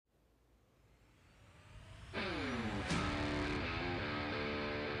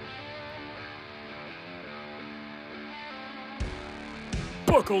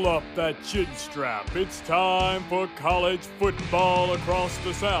Buckle up that chin strap. It's time for college football across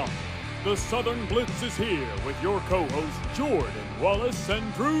the South. The Southern Blitz is here with your co-hosts Jordan Wallace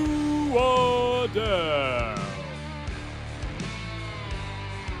and Drew Waddell.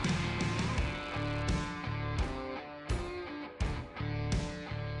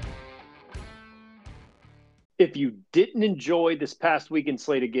 If you didn't enjoy this past weekend's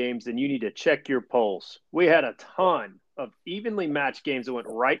slate of games, then you need to check your pulse. We had a ton of evenly matched games that went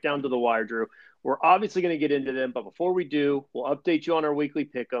right down to the wire, Drew. We're obviously going to get into them, but before we do, we'll update you on our weekly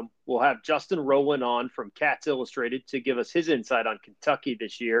pick'em. We'll have Justin Rowland on from Cats Illustrated to give us his insight on Kentucky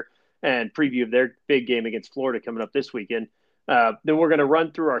this year and preview of their big game against Florida coming up this weekend. Then we're going to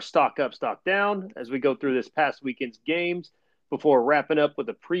run through our stock up, stock down as we go through this past weekend's games before wrapping up with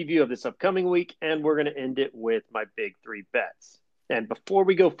a preview of this upcoming week, and we're going to end it with my big three bets. And before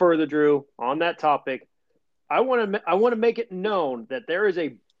we go further, Drew, on that topic, I want to make it known that there is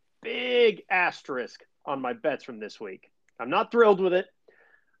a big asterisk on my bets from this week. I'm not thrilled with it.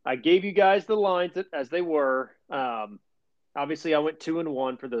 I gave you guys the lines as they were. Obviously, I went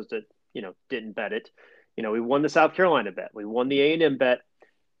 2-1 for those that didn't bet it. We won the South Carolina bet. We won the A&M bet.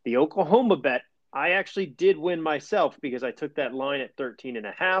 The Oklahoma bet, I actually did win myself because I took that line at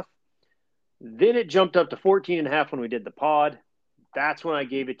 13.5. Then it jumped up to 14.5 when we did the pod. That's when I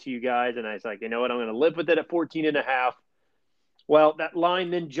gave it to you guys, and I was like, you know what, I'm going to live with it at 14.5. Well, that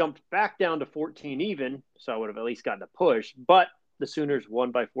line then jumped back down to 14 even, so I would have at least gotten a push. But the Sooners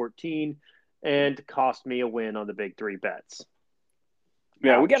won by 14 and cost me a win on the big three bets.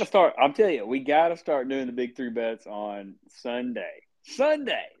 Yeah, we got to start. I'll tell you, we got to start doing the big three bets on Sunday. I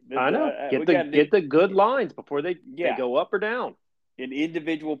know. Get the good lines before they go up or down. An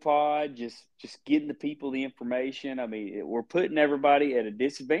individual pod, just getting the people the information. I mean, we're putting everybody at a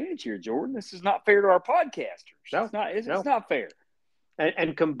disadvantage here, Jordan. This is not fair to our podcasters. No, it's not fair.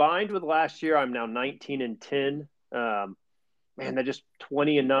 And combined with last year, I'm now 19-10. Man, that just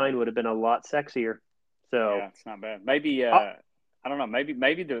 20-9 would have been a lot sexier. So yeah, it's not bad. Maybe I don't know.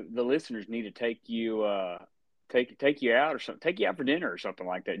 Maybe the listeners need to take you take you out or something. Take you out for dinner or something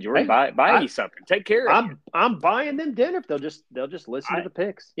like that, Jordan. Hey, buy you something. Take care of you. I'm buying them dinner if they'll just listen to the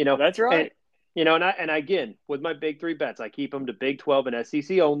picks. That's right. And again, with my big three bets, I keep them to Big 12 and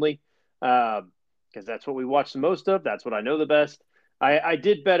SEC only because that's what we watch the most of. That's what I know the best. I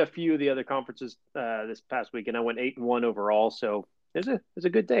did bet a few of the other conferences this past week, and I went 8-1 overall. So it's a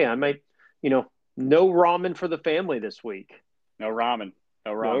good day. I might, no ramen for the family this week. No ramen.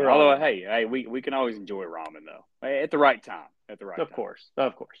 Although, hey, we can always enjoy ramen though at the right time. Of course.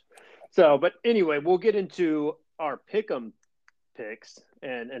 So, but anyway, we'll get into our pick'em picks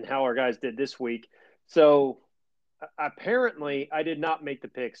and how our guys did this week. So, apparently, I did not make the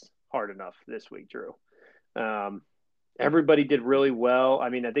picks hard enough this week, Drew. Everybody did really well. I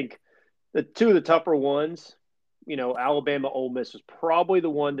mean, I think the two of the tougher ones, Alabama, Ole Miss was probably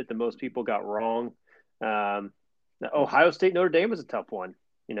the one that the most people got wrong. Ohio State, Notre Dame was a tough one.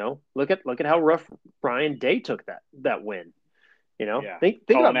 Look at how rough Ryan Day took that win. Think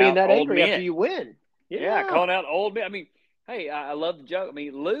about being that angry after you win. Yeah, calling out old men. I mean, hey, I love the joke. I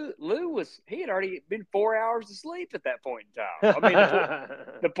mean, Lou he had already been 4 hours asleep at that point in time. I mean,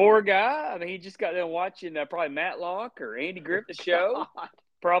 the poor guy. I mean, he just got done watching probably Matlock or Andy Griffith's show.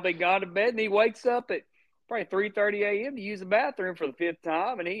 Probably gone to bed, and he wakes up at probably 3:30 a.m. to use the bathroom for the fifth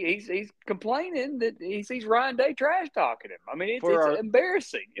time, and he's complaining that he sees Ryan Day trash talking him. I mean, it's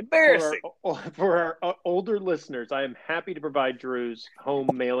embarrassing. For our older listeners, I am happy to provide Drew's home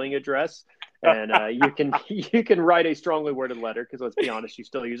mailing address, and you can write a strongly worded letter because let's be honest, you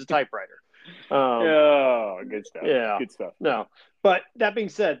still use a typewriter. Good stuff. Yeah, good stuff. No, but that being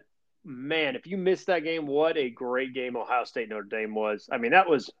said, man, if you missed that game, what a great game Ohio State Notre Dame was. I mean, that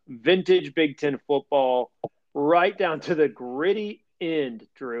was vintage Big Ten football right down to the gritty end,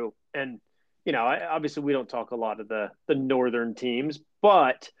 Drew. And, obviously we don't talk a lot of the northern teams,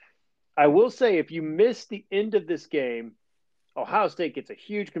 but I will say if you miss the end of this game, Ohio State gets a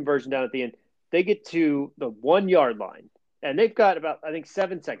huge conversion down at the end. They get to the 1 yard line, and they've got about, I think,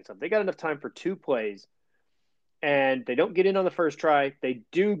 7 seconds left. They got enough time for 2 plays. And they don't get in on the first try. They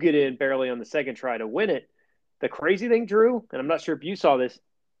do get in barely on the second try to win it. The crazy thing, Drew, and I'm not sure if you saw this,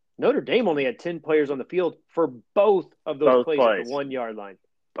 Notre Dame only had 10 players on the field for both of those plays at the 1 yard line.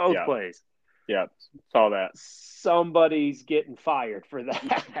 Both plays. Yeah, saw that. Somebody's getting fired for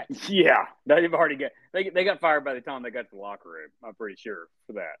that. Yeah, they've already they got fired by the time they got to the locker room. I'm pretty sure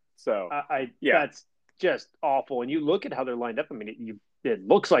for that. So that's just awful. And you look at how they're lined up. I mean, it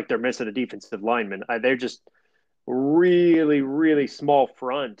looks like they're missing a defensive lineman. They're just really, really small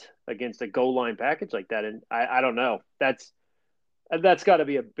front against a goal line package like that. And I don't know. And that's got to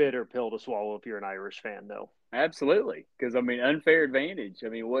be a bitter pill to swallow if you're an Irish fan, though. Absolutely, because I mean, unfair advantage. I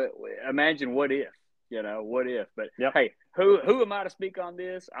mean, imagine what if, what if? But Yep. hey, who am I to speak on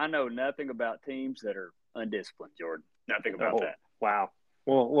this? I know nothing about teams that are undisciplined, Jordan. Nothing about that. Wow.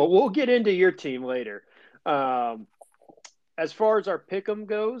 Well, we'll get into your team later. As far as our pick'em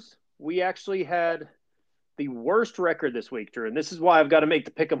goes, we actually had the worst record this week, Drew, and this is why I've got to make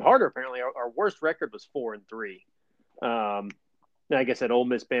the pick'em harder. Apparently, our worst record was 4-3. Like I said, Ole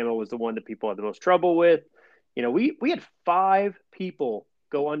Miss Bama was the one that people had the most trouble with. We had 5 people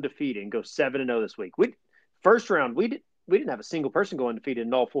go undefeated and go 7-0 this week. First round, we didn't have a single person go undefeated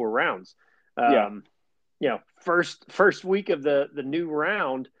in all 4 rounds. First week of the new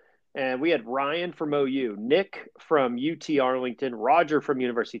round, and we had Ryan from OU, Nick from UT Arlington, Roger from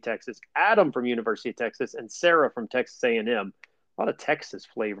University of Texas, Adam from University of Texas, and Sarah from Texas A&M. A lot of Texas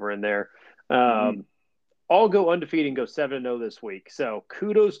flavor in there. All go undefeated and go 7-0 this week. So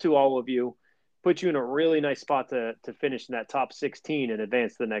kudos to all of you. Put you in a really nice spot to finish in that top 16 and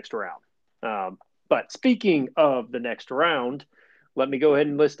advance to the next round. But speaking of the next round, let me go ahead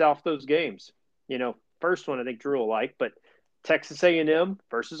and list off those games. First one I think Drew will like, but Texas A&M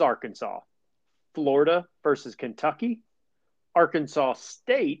versus Arkansas, Florida versus Kentucky, Arkansas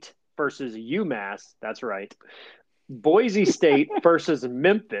State versus UMass. That's right. Boise State versus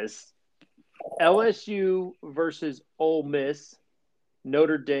Memphis, LSU versus Ole Miss,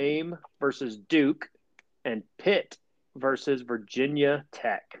 Notre Dame versus Duke, and Pitt versus Virginia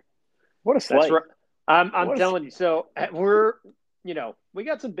Tech. What a slate! That's right. I'm telling you. So we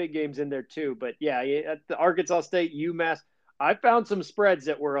got some big games in there too. But yeah, at the Arkansas State, UMass, I found some spreads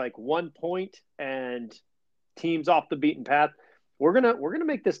that were like 1 point and teams off the beaten path. We're gonna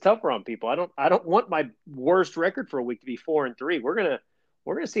make this tougher on people. I don't want my worst record for a week to be 4-3. We're gonna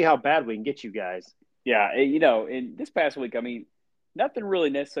see how bad we can get you guys. Yeah, in this past week, I mean, nothing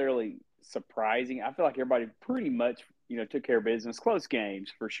really necessarily surprising. I feel like everybody pretty much, took care of business. Close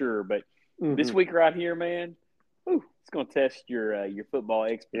games for sure, but this week right here, man, it's going to test your football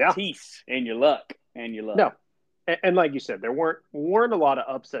expertise and your luck. No, and like you said, there weren't a lot of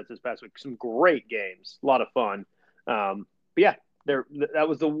upsets this past week. Some great games, a lot of fun. But yeah, that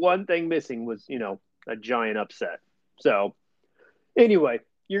was the one thing missing was a giant upset. So anyway,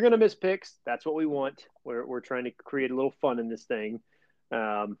 you're going to miss picks. That's what we want. We're trying to create a little fun in this thing.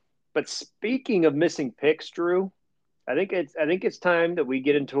 But speaking of missing picks, Drew, I think it's time that we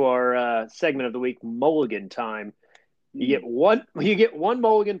get into our segment of the week, Mulligan time. You get one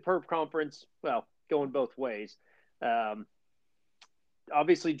mulligan per conference. Well, going both ways.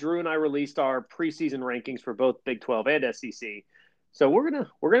 Obviously, Drew and I released our preseason rankings for both Big 12 and SEC. So we're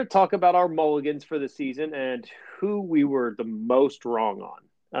gonna talk about our mulligans for the season and who we were the most wrong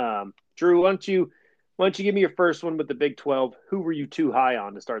on. Drew, why don't you give me your first one with the Big 12? Who were you too high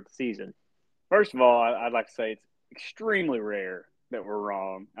on to start the season? First of all, I'd like to say it's extremely rare that we're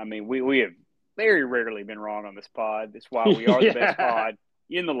wrong. I mean, we have very rarely been wrong on this pod. That's why we are the best pod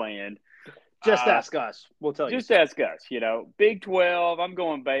in the land. Just ask us. We'll tell you. Just ask us. Big 12, I'm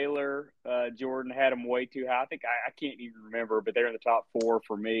going Baylor. Jordan had them way too high. I think I can't even remember, but they're in the top 4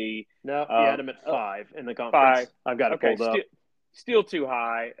 for me. No, he had them at 5 in the conference. 5. I've got it pulled up. Still too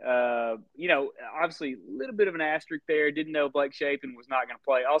high. Obviously a little bit of an asterisk there. Didn't know Blake Shapen was not going to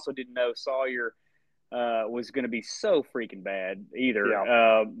play. Also didn't know Sawyer was going to be so freaking bad either.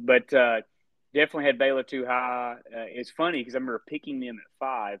 Yeah. But definitely had Baylor too high. It's funny because I remember picking them at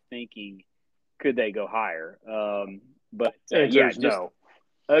 5 thinking, could they go higher? But just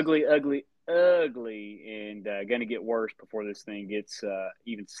ugly, and going to get worse before this thing gets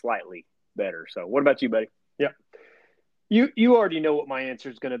even slightly better. So what about you, buddy? Yeah. You already know what my answer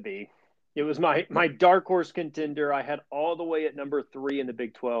is going to be. It was my dark horse contender. I had all the way at number 3 in the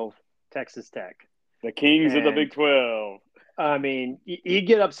Big 12, Texas Tech. The Kings of the Big 12. I mean, you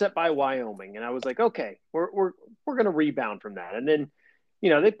get upset by Wyoming, and I was like, okay, we're going to rebound from that. And then,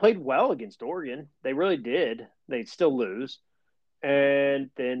 they played well against Oregon. They really did. They still lose,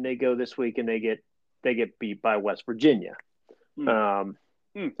 and then they go this week and they get beat by West Virginia. And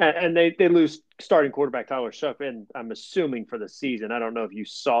they lose starting quarterback Tyler Shuck, and I'm assuming for the season. I don't know if you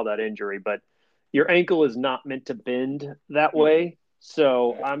saw that injury, but your ankle is not meant to bend that way.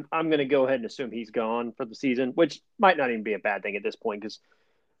 So I'm going to go ahead and assume he's gone for the season, which might not even be a bad thing at this point because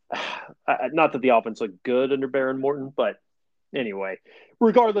not that the offense looked good under Baron Morton, but anyway,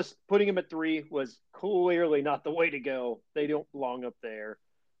 regardless, putting him at 3 was clearly not the way to go. They don't belong up there.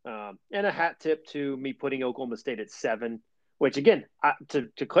 And a hat tip to me putting Oklahoma State at 7, which again,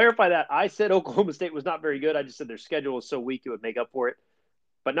 to clarify that, I said Oklahoma State was not very good. I just said their schedule was so weak it would make up for it,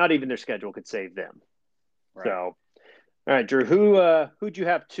 but not even their schedule could save them. Right. So All right, Drew. Who'd you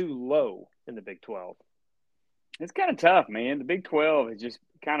have too low in the Big 12? It's kind of tough, man. The Big 12 has just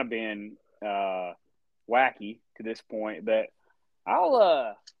kind of been wacky to this point, but I'll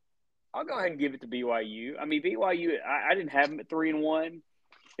uh I'll go ahead and give it to BYU. I mean, BYU, I didn't have them at 3-1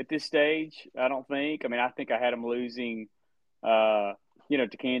 at this stage. I don't think. I mean, I think I had them losing, to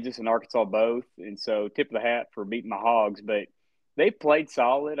Kansas and Arkansas both, and so tip of the hat for beating my Hogs. But they played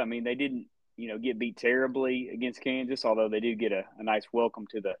solid. I mean, they didn't, get beat terribly against Kansas, although they did get a nice welcome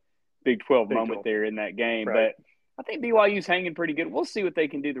to the Big 12 Big moment 12. there in that game. Right. But I think BYU's hanging pretty good. We'll see what they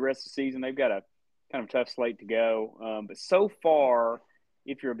can do the rest of the season. They've got a kind of tough slate to go, but so far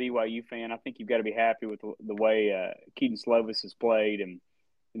if you're a BYU fan, I think you've got to be happy with the way Keaton Slovis has played and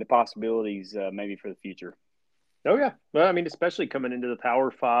the possibilities maybe for the future. Oh yeah, well, I mean, especially coming into the Power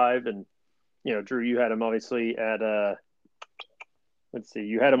Five, and Drew, you had him obviously at let's see,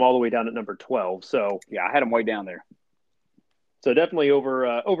 you had him all the way down at number 12. So yeah, I had him way down there. So definitely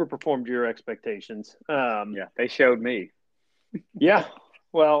overperformed your expectations. Yeah, they showed me. Yeah,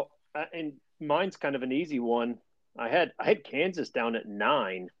 well, and mine's kind of an easy one. I had Kansas down at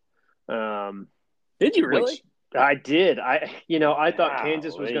 9. Did you really? Which I did. I thought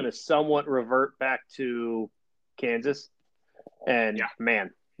Kansas was going to somewhat revert back to Kansas, and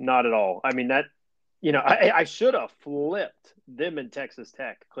man, not at all. I mean that. I should have flipped them in Texas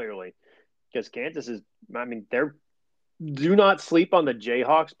Tech clearly, because Kansas is. I mean, do not sleep on the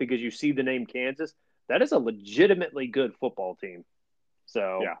Jayhawks because you see the name Kansas. That is a legitimately good football team.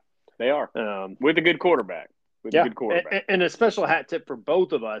 So yeah, they are with a good quarterback. And a special hat tip for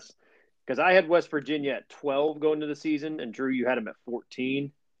both of us, because I had West Virginia at 12 going into the season, and Drew, you had them at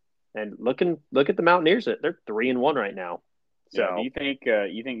 14. And look at the Mountaineers; they're 3-1 right now. So, do you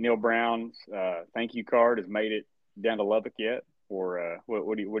think Neil Brown's thank you card has made it down to Lubbock yet, or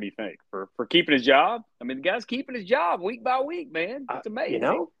what do you think for keeping his job? I mean, the guy's keeping his job week by week, man. It's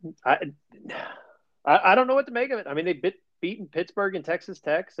amazing. I don't know what to make of it. I mean, they beaten Pittsburgh and Texas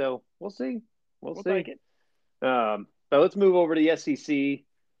Tech, so we'll see. We'll see. Take it. But let's move over to the SEC.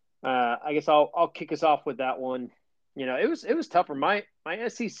 I guess I'll kick us off with that one. It was tougher. My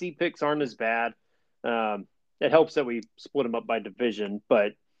SEC picks aren't as bad. It helps that we split them up by division,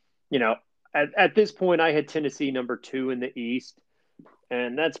 but at this point, I had Tennessee number 2 in the East,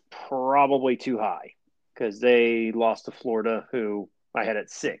 and that's probably too high because they lost to Florida, who I had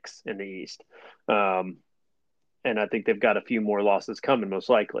at 6 in the East, and I think they've got a few more losses coming, most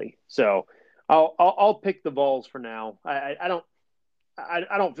likely. So I'll pick the Vols for now. I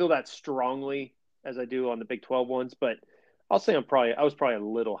don't feel that strongly as I do on the Big 12 ones, but I'll say I was probably a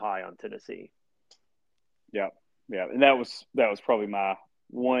little high on Tennessee. Yeah, and that was probably my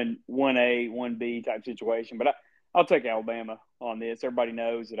 1A, 1B type situation. But I'll take Alabama on this. Everybody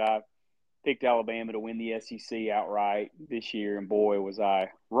knows that I picked Alabama to win the SEC outright this year, and boy, was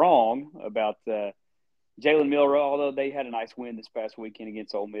I wrong about Jalen Milroe. Although they had a nice win this past weekend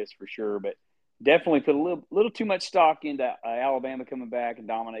against Ole Miss for sure, but definitely put a little too much stock into Alabama coming back and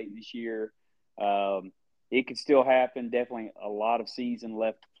dominating this year. It could still happen. Definitely a lot of season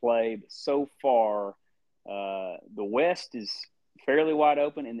left to play, but so far. The West is fairly wide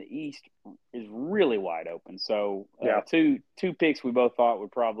open, and the East is really wide open. So, two picks we both thought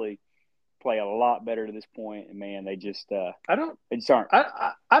would probably play a lot better to this point. And man, they just aren't.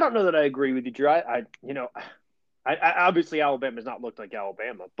 I don't know that I agree with you, Drew. I obviously Alabama's not looked like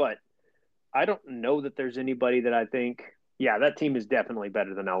Alabama, but I don't know that there's anybody that I think. Yeah, that team is definitely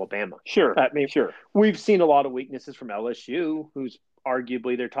better than Alabama. Sure, I mean, sure. We've seen a lot of weaknesses from LSU, who's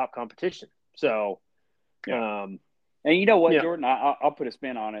arguably their top competition. So. Yeah. And you know what, Jordan? I'll put a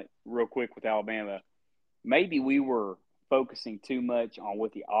spin on it real quick with Alabama. Maybe we were focusing too much on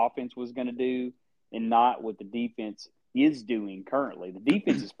what the offense was going to do and not what the defense is doing currently. The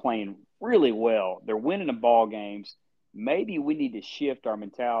defense is playing really well. They're winning the ball games. Maybe we need to shift our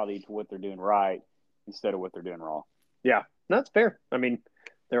mentality to what they're doing right instead of what they're doing wrong. Yeah, that's fair. I mean,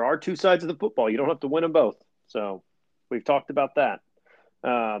 there are two sides of the football. You don't have to win them both. So we've talked about that.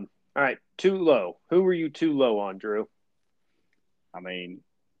 All right, too low. Who were you too low on, Drew? I mean,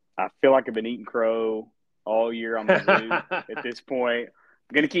 I feel like I've been eating crow all year on Mizzou at this point.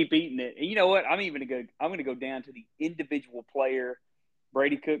 I'm going to keep eating it. And you know what? I'm going to go down to the individual player.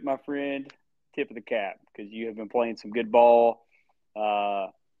 Brady Cook, my friend, tip of the cap, because you have been playing some good ball. I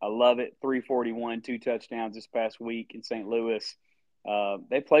love it. 341, 2 touchdowns this past week in St. Louis.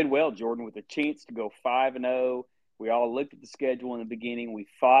 They played well, Jordan, with a chance to go 5-0. We all looked at the schedule in the beginning. We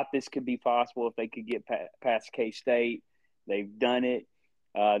thought this could be possible if they could get past K-State. They've done it.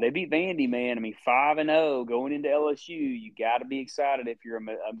 They beat Vandy, man. I mean, 5-0 going into LSU. You got to be excited if you're a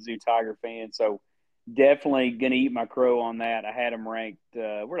Mizzou Tiger fan. So definitely going to eat my crow on that. I had them ranked.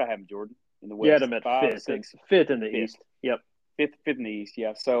 Where did I have them, Jordan? In the West? You had them at 5, fifth, 6, fifth in the East. Yep, fifth in the East.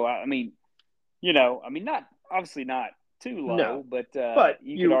 Yeah. So I mean, not obviously not too low, no, but you could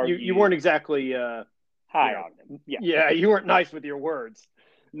you argue you weren't exactly high on them. Yeah, you weren't nice with your words.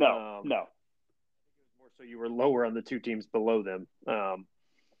 No. More so you were lower on the two teams below them. Correct.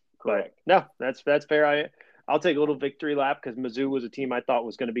 But no, that's fair. I'll take a little victory lap because Mizzou was a team I thought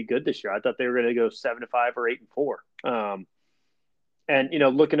was going to be good this year. I thought they were going to go 7-5 or 8-4. And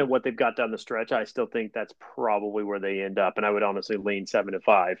looking at what they've got down the stretch, I still think that's probably where they end up. And I would honestly lean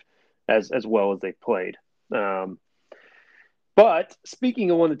 7-5 as well as they've played. But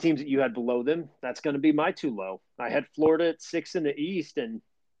speaking of one of the teams that you had below them, that's going to be my too low. I had Florida at 6 in the East, and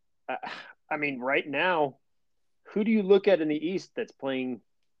I mean, right now, who do you look at in the East that's playing?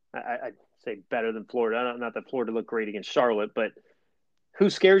 I'd say better than Florida. Not that Florida looked great against Charlotte, but who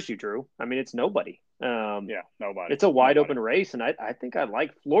scares you, Drew? I mean, it's nobody. Nobody. It's a wide open race, and I think I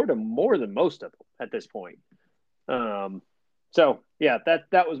like Florida more than most of them at this point. So yeah,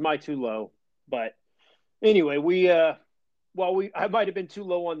 that was my too low. But anyway, I might have been too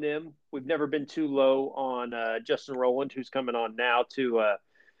low on them. We've never been too low on Justin Rowland, who's coming on now to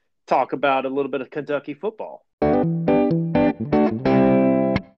talk about a little bit of Kentucky football.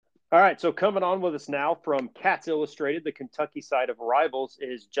 All right, so coming on with us now from Cats Illustrated, the Kentucky side of Rivals,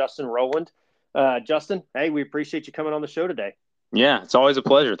 is Justin Rowland. Justin, hey, we appreciate you coming on the show today. Yeah, it's always a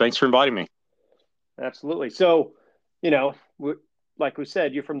pleasure. Thanks for inviting me. Absolutely. So, like we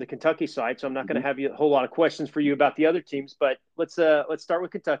said, you're from the Kentucky side, so I'm not going to have a whole lot of questions for you about the other teams, but let's start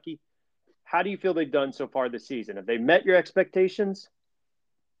with Kentucky. How do you feel they've done so far this season? Have they met your expectations?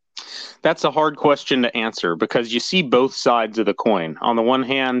 That's a hard question to answer because you see both sides of the coin. On the one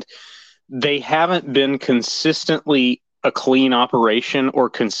hand, they haven't been consistently a clean operation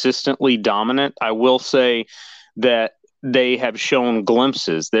or consistently dominant. I will say that they have shown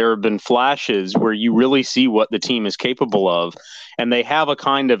glimpses. There have been flashes where you really see what the team is capable of, and they have a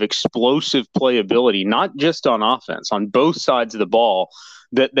kind of explosive playability, not just on offense, on both sides of the ball,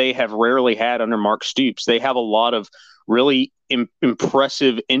 that they have rarely had under Mark Stoops. They have a lot of really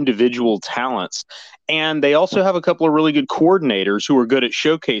impressive individual talents, and they also have a couple of really good coordinators who are good at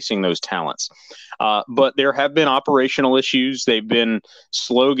showcasing those talents. But there have been operational issues. They've been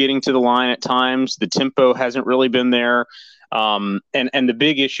slow getting to the line at times. The tempo hasn't really been there. And the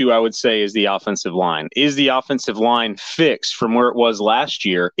big issue, I would say, is the offensive line. Is the offensive line fixed from where it was last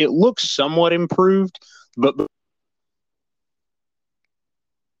year? It looks somewhat improved, but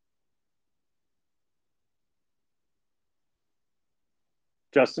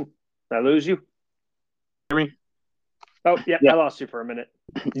Justin, did I lose you? Hear me? Oh, yeah, I lost you for a minute.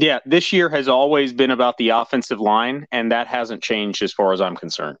 Yeah, this year has always been about the offensive line, and that hasn't changed as far as I'm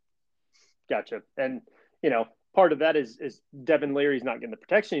concerned. Gotcha. And, part of that is Devin Leary's not getting the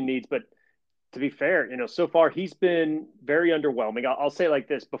protection he needs, but to be fair, so far he's been very underwhelming. I'll say it like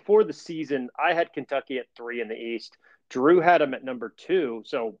this. Before the season, I had Kentucky at 3 in the East. Drew had him at number 2,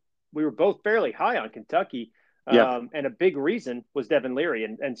 so we were both fairly high on Kentucky. Yeah. And a big reason was Devin Leary.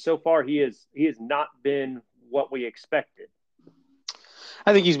 And so far he has not been what we expected.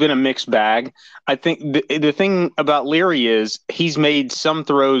 I think he's been a mixed bag. I think the thing about Leary is he's made some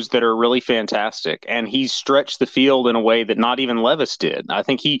throws that are really fantastic, and he's stretched the field in a way that not even Levis did. I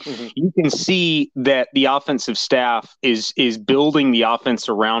think you can see that the offensive staff is building the offense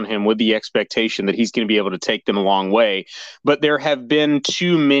around him with the expectation that he's going to be able to take them a long way. But there have been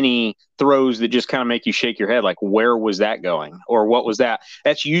too many throws that just kind of make you shake your head, like, where was that going? Or what was that?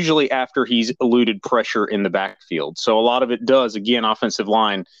 That's usually after he's eluded pressure in the backfield. So a lot of it does, again, offensive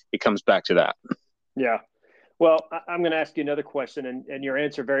line, it comes back to that. Yeah. Well, I'm going to ask you another question, and your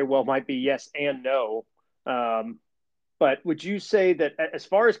answer very well might be yes and no. But would you say that as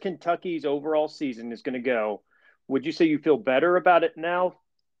far as Kentucky's overall season is going to go, would you say you feel better about it now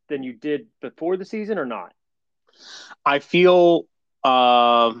than you did before the season or not? I feel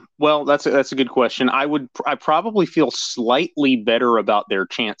well, that's a good question. I probably feel slightly better about their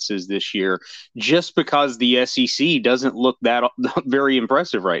chances this year just because the SEC doesn't look that very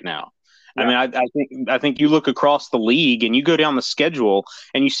impressive right now. Yeah. I mean, I think you look across the league and you go down the schedule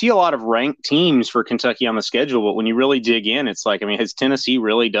and you see a lot of ranked teams for Kentucky on the schedule, but when you really dig in, it's like, I mean, has Tennessee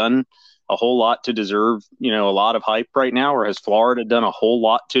really done a whole lot to deserve, a lot of hype right now, or has Florida done a whole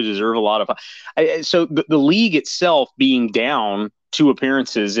lot to deserve a lot of hype? So the league itself being down 2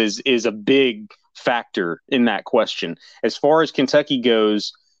 appearances is a big factor in that question. As far as Kentucky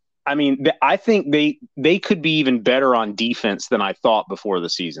goes, I mean, I think they could be even better on defense than I thought before the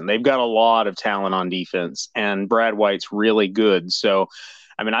season. They've got a lot of talent on defense, and Brad White's really good. So,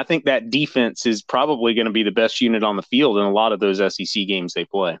 I mean, I think that defense is probably going to be the best unit on the field in a lot of those SEC games they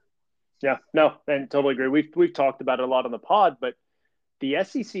play. Yeah, no, and totally agree. We've talked about it a lot on the pod, but the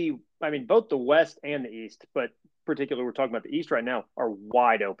SEC, I mean, both the West and the East, but particularly we're talking about the East right now, are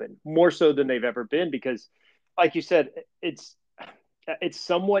wide open, more so than they've ever been because, like you said, it's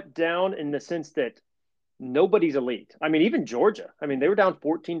somewhat down in the sense that nobody's elite. I mean, even Georgia. I mean, they were down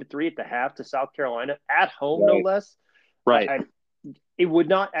 14-3 at the half to South Carolina at home, no less. Right. It would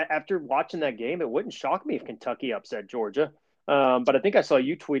not, after watching that game, it wouldn't shock me if Kentucky upset Georgia. But I think I saw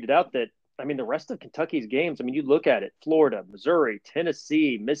you tweeted out that, I mean, the rest of Kentucky's games, I mean, you look at it, Florida, Missouri,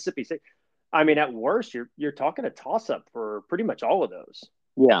 Tennessee, Mississippi State. I mean, at worst, you're talking a toss-up for pretty much all of those.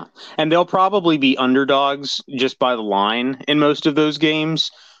 Yeah, and they'll probably be underdogs just by the line in most of those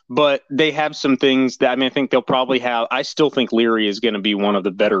games. But they have some things that, I mean, I think they'll probably have. I still think Leary is going to be one of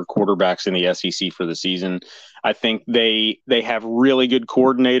the better quarterbacks in the SEC for the season. I think they have really good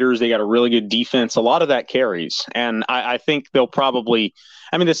coordinators. They got a really good defense. A lot of that carries. And I think they'll probably,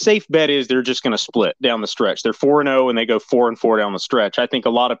 I mean, the safe bet is they're just going to split down the stretch. They're 4-0 and they go 4-4 down the stretch. I think a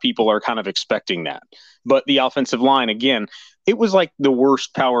lot of people are kind of expecting that. But the offensive line, again, it was like the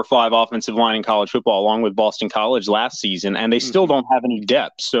worst Power 5 offensive line in college football, along with Boston College last season, and they still don't have any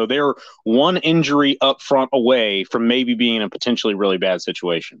depth. So they're one injury up front away from maybe being in a potentially really bad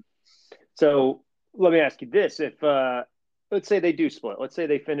situation. So let me ask you this. If let's say they do split, let's say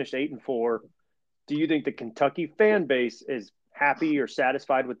they finish 8-4, do you think the Kentucky fan base is happy or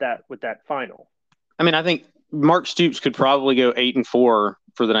satisfied with that final? I mean, I think Mark Stoops could probably go 8-4 for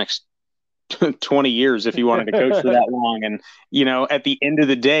the next 20 years if he wanted to coach for that long. And, you know, at the end of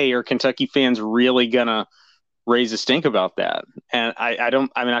the day, are Kentucky fans really going to raise a stink about that? And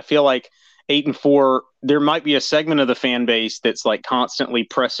I feel like 8-4, there might be a segment of the fan base that's like constantly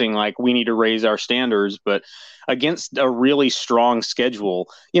pressing, like, we need to raise our standards, but against a really strong schedule,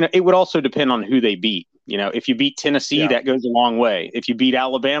 you know, it would also depend on who they beat. You know, if you beat Tennessee, that goes a long way. If you beat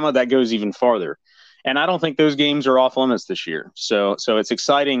Alabama, that goes even farther. And I don't think those games are off limits this year. So it's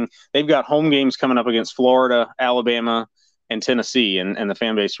exciting. They've got home games coming up against Florida, Alabama, and Tennessee, and the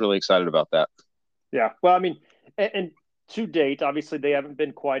fan base is really excited about that. Yeah. Well, I mean, and to date, obviously they haven't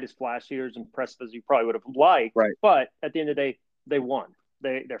been quite as flashy or as impressive as you probably would have liked. Right. But at the end of the day, they won.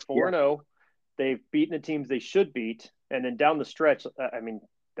 They're 4-0. They've beaten the teams they should beat. And then down the stretch, I mean,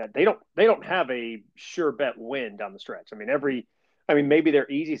 that they don't have a sure bet win down the stretch. I mean, maybe their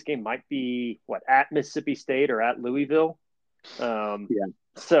easiest game might be at Mississippi State or at Louisville.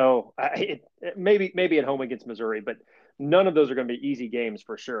 So maybe at home against Missouri, but none of those are going to be easy games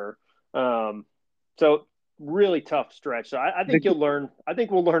for sure. So really tough stretch. So I think you'll learn. I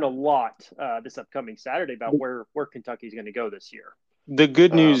think we'll learn a lot this upcoming Saturday about where Kentucky's going to go this year. The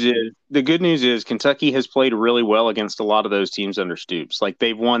good news is Kentucky has played really well against a lot of those teams under Stoops. Like,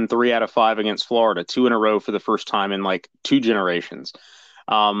 they've won 3 out of 5 against Florida, 2 in a row for the first time in like 2 generations.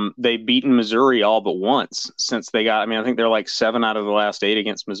 They've beaten Missouri all but once since they got. I mean, I think they're like 7 out of the last 8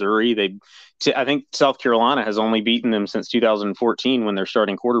 against Missouri. I think South Carolina has only beaten them since 2014 when their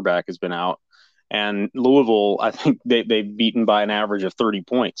starting quarterback has been out. And Louisville, I think they've beaten by an average of 30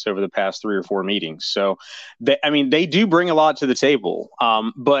 points over the past 3 or 4 meetings. So, they do bring a lot to the table,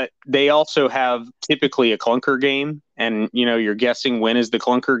 but they also have typically a clunker game. And, you know, you're guessing when is the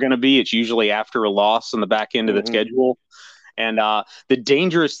clunker going to be? It's usually after a loss on the back end of the schedule. And the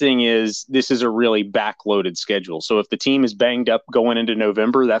dangerous thing is this is a really backloaded schedule. So if the team is banged up going into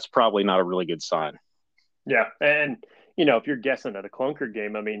November, that's probably not a really good sign. Yeah. And, you know, if you're guessing at a clunker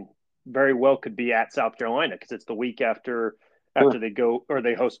game, I mean, very well could be at South Carolina because it's the week after they go or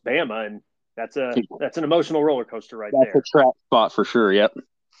they host Bama, and that's an emotional roller coaster there. That's a trap spot for sure. Yep.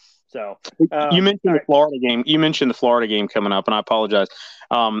 So you mentioned the Florida game. You mentioned the Florida game coming up, and I apologize.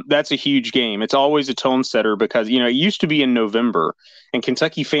 That's a huge game. It's always a tone setter because, you know, it used to be in November, and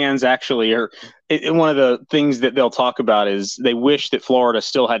Kentucky fans actually are. One of the things that they'll talk about is they wish that Florida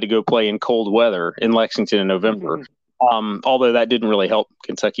still had to go play in cold weather in Lexington in November. Although that didn't really help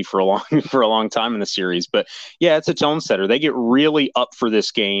Kentucky for a long time in the series. But yeah, it's a tone setter. They get really up for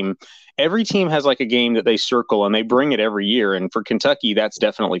this game. Every team has like a game that they circle and they bring it every year. And for Kentucky, that's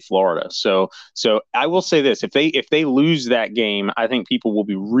definitely Florida. So I will say this, if they lose that game, I think people will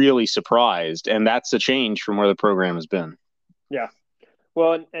be really surprised. And that's a change from where the program has been. Yeah.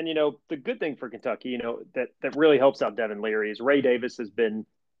 Well, and you know, the good thing for Kentucky, you know, that really helps out Devin Leary is Ray Davis has been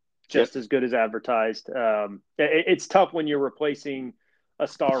just as good as advertised. It's tough when you're replacing a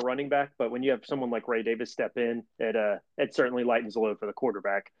star running back, but when you have someone like Ray Davis step in, it certainly lightens the load for the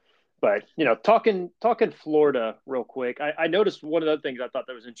quarterback. But, you know, talking Florida real quick, I noticed one of the other things I thought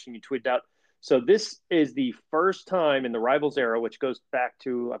that was interesting. You tweeted out So this is the first time in the Rivals era, which goes back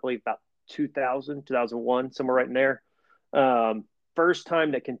to, I believe, about 2000, 2001, somewhere right in there. First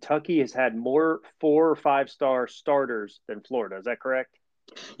time that Kentucky has had more 4 or 5-star starters than Florida. Is that correct?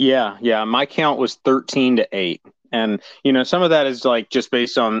 Yeah, yeah. My count was 13-8. And, some of that is like just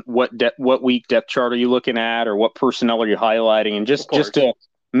based on what week depth chart are you looking at or what personnel are you highlighting. And just to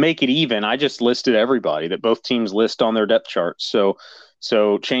make it even, I just listed everybody that both teams list on their depth charts.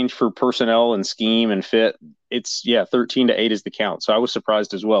 So change for personnel and scheme and fit. It's 13-8 is the count. So I was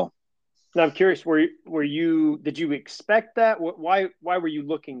surprised as well. Now I'm curious, did you expect that? Why were you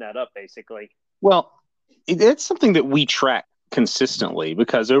looking that up basically? Well, it's something that we track consistently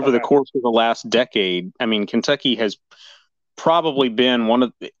because over the course of the last decade, I mean, Kentucky has probably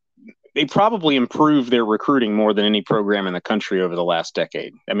been they probably improved their recruiting more than any program in the country over the last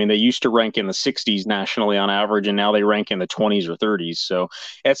decade. I mean, they used to rank in the 60s nationally on average, and now they rank in the 20s or 30s. So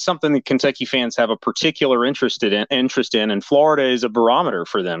it's something that Kentucky fans have a particular interest in, and Florida is a barometer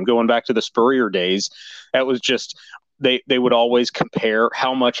for them. Going back to the Spurrier days, that was just they would always compare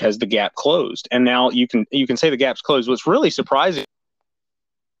how much has the gap closed, and now you can say the gap's closed. What's really surprising,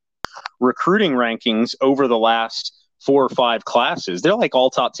 recruiting rankings over the last 4 or 5 classes, they're like all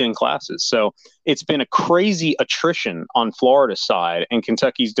top 10 classes. So it's been a crazy attrition on Florida's side, and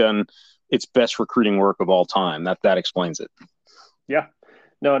Kentucky's done its best recruiting work of all time. That explains it. Yeah.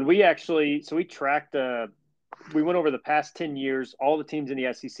 No, and we tracked, we went over the past 10 years, all the teams in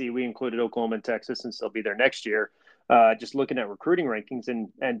the SEC. We included Oklahoma and Texas, since they'll be there next year, just looking at recruiting rankings.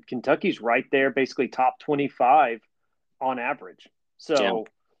 And Kentucky's right there, basically top 25 on average. So yeah.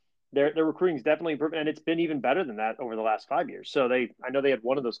 Their recruiting is definitely improving, and it's been even better than that over the last 5 years. So I know they had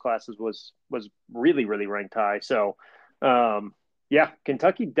one of those classes was really, really ranked high. So,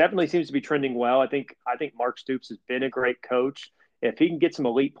 Kentucky definitely seems to be trending well. I think Mark Stoops has been a great coach. If he can get some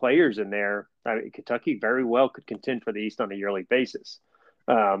elite players in there, Kentucky very well could contend for the East on a yearly basis.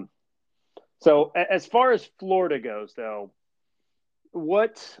 So as far as Florida goes, though,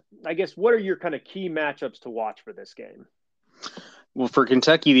 what are your kind of key matchups to watch for this game? Well, for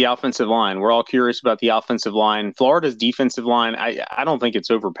Kentucky, the offensive line, we're all curious about the offensive line. Florida's defensive line, I don't think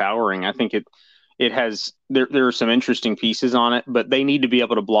it's overpowering. I think it has there are some interesting pieces on it, but they need to be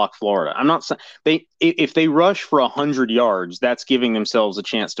able to block Florida. I'm not saying if they rush for 100 yards, that's giving themselves a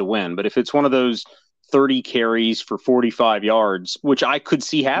chance to win. But if it's one of those 30 carries for 45 yards, which I could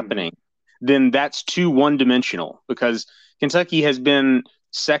see happening, then that's too one-dimensional, because Kentucky has been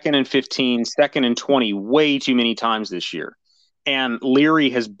 2nd and 15, 2nd and 20 way too many times this year. And Leary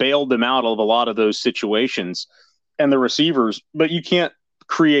has bailed them out of a lot of those situations and the receivers, but you can't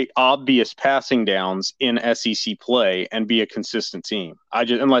create obvious passing downs in SEC play and be a consistent team.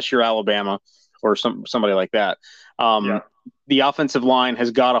 Unless you're Alabama or somebody like that. The offensive line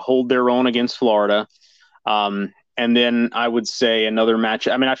has got to hold their own against Florida. And then I would say another match.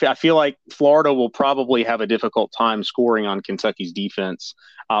 I mean, I feel like Florida will probably have a difficult time scoring on Kentucky's defense,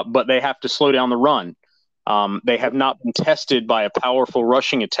 but they have to slow down the run. They have not been tested by a powerful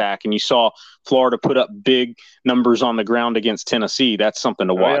rushing attack, and you saw Florida put up big numbers on the ground against Tennessee. That's something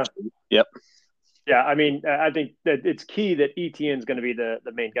to watch. Yep. Yeah, I mean, I think that it's key that Etienne's going to be the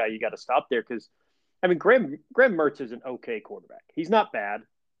main guy you got to stop there, because, I mean, Graham Mertz is an okay quarterback. He's not bad,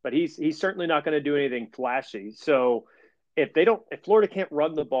 but he's certainly not going to do anything flashy. So if Florida can't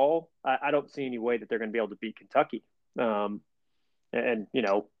run the ball, I don't see any way that they're going to be able to beat Kentucky.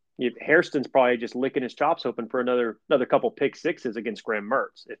 Hairston's probably just licking his chops, hoping for another couple pick sixes against Graham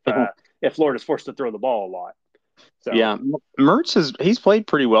Mertz if Florida's forced to throw the ball a lot. So yeah, Mertz he's played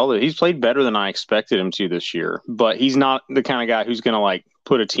pretty well. He's played better than I expected him to this year, but he's not the kind of guy who's going to like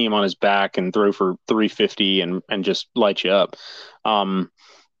put a team on his back and throw for 350 and just light you up. I'm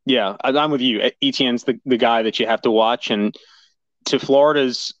with you. Etienne's the guy that you have to watch, and to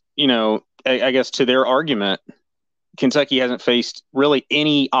Florida's, I guess to their argument, Kentucky hasn't faced really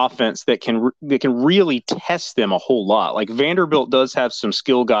any offense that can really test them a whole lot. Like Vanderbilt does have some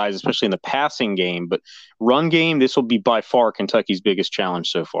skill guys, especially in the passing game, but run game, this will be by far Kentucky's biggest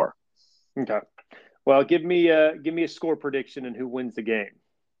challenge so far. Okay. Well, give me a score prediction and who wins the game.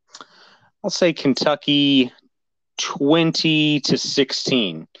 I'll say Kentucky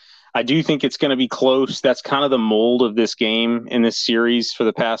 20-16. I do think it's going to be close. That's kind of the mold of this game in this series for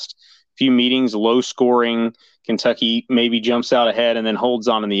the past few meetings, low scoring. Kentucky maybe jumps out ahead and then holds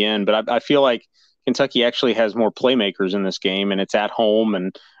on in the end. But I feel like Kentucky actually has more playmakers in this game, and it's at home,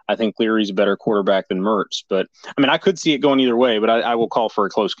 and I think Leary's a better quarterback than Mertz. But, I mean, I could see it going either way, but I will call for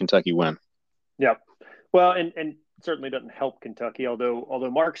a close Kentucky win. Yeah. Well, and certainly doesn't help Kentucky, although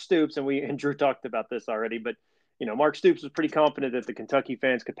Mark Stoops, and Drew talked about this already, but, Mark Stoops was pretty confident that the Kentucky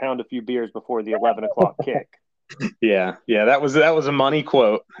fans could pound a few beers before the 11 o'clock kick. Yeah, that was a money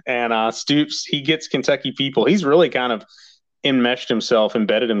quote. And Stoops, he gets Kentucky people. He's really kind of embedded himself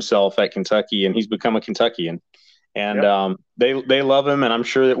at Kentucky, and he's become a Kentuckian. And Yep. They love him, and I'm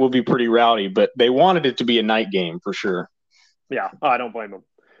sure it will be pretty rowdy. But they wanted it to be a night game for sure. Yeah, I don't blame them.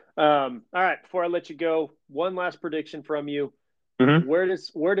 All right, before I let you go, one last prediction from you. Mm-hmm.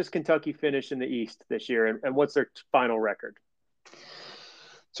 Where does Kentucky finish in the East this year, and what's their final record?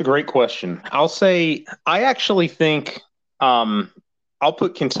 It's a great question. I actually think I'll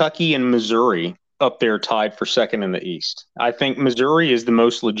put Kentucky and Missouri up there tied for second in the East. I think Missouri is the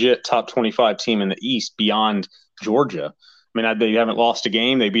most legit top 25 team in the East beyond Georgia. I mean, they haven't lost a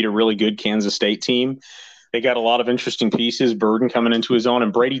game. They beat a really good Kansas State team. They got a lot of interesting pieces. Burden coming into his own,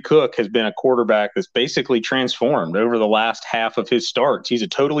 and Brady Cook has been a quarterback that's basically transformed over the last half of his starts. He's a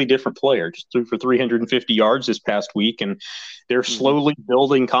totally different player. Just threw for 350 yards this past week, and they're slowly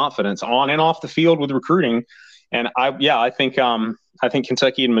building confidence on and off the field with recruiting. And I think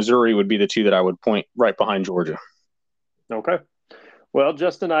Kentucky and Missouri would be the two that I would point right behind Georgia. Okay. Well,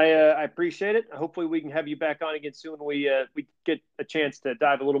 Justin, I appreciate it. Hopefully, we can have you back on again soon. We get a chance to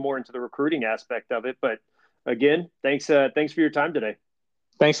dive a little more into the recruiting aspect of it. But again, thanks for your time today.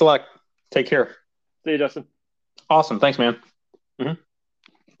 Thanks a lot. Take care. See you, Justin. Awesome. Thanks, man. Mm-hmm.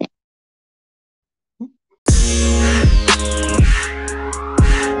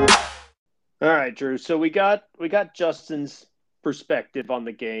 All right, Drew. So we got Justin's perspective on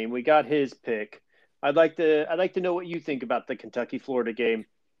the game. We got his pick. I'd like to know what you think about the Kentucky-Florida game.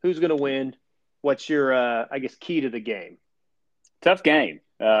 Who's going to win? What's your key to the game? Tough game.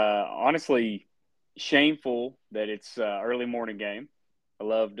 Honestly, shameful that it's early morning game. I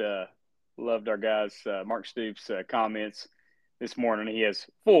loved our guys Mark Stoops' comments this morning. He has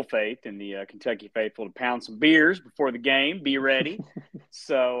full faith in the Kentucky faithful to pound some beers before the game. Be ready.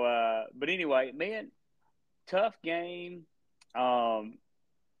 So, but anyway, man, tough game.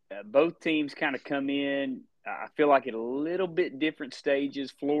 Both teams kind of come in, I feel like, at a little bit different stages.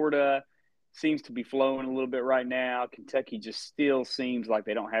 Florida seems to be flowing a little bit right now. Kentucky just still seems like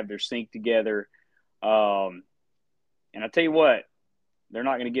they don't have their sync together. And I tell you what, they're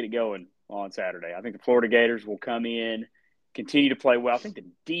not going to get it going on Saturday. I think the Florida Gators will come in, continue to play well. I think the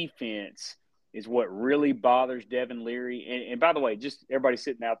defense is what really bothers Devin Leary. And by the way, just everybody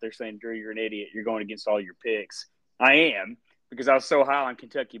sitting out there saying, Drew, you're an idiot. You're going against all your picks. I am, because I was so high on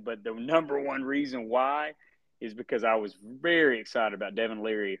Kentucky. But the number one reason why is because I was very excited about Devin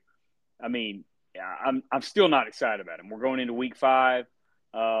Leary. I mean, I'm still not excited about him. We're going into week 5.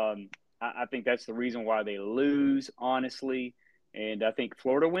 I think that's the reason why they lose, honestly. And I think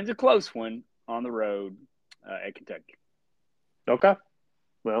Florida wins a close one on the road at Kentucky. Okay.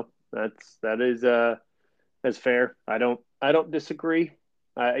 Well, that's fair. I don't disagree.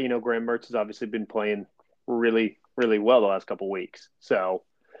 Graham Mertz has obviously been playing really, really well the last couple of weeks. So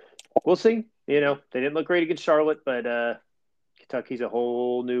we'll see. They didn't look great against Charlotte, but Kentucky's a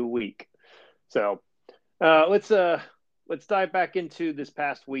whole new week. So let's dive back into this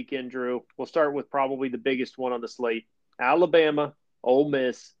past weekend, Drew. We'll start with probably the biggest one on the slate. Alabama, Ole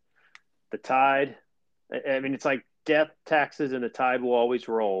Miss, the Tide. I mean, it's like death, taxes, and the Tide will always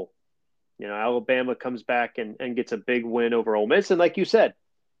roll. Alabama comes back and gets a big win over Ole Miss. And like you said,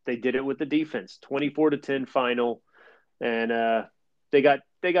 they did it with the defense, 24-10 final. And they got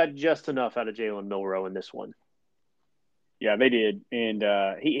just enough out of Jalen Milroe in this one. Yeah, they did. And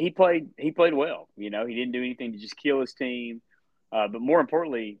he played well. He didn't do anything to just kill his team. But more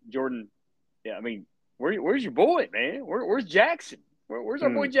importantly, Jordan, yeah, I mean, where's your boy, man? Where's Jackson? Where's our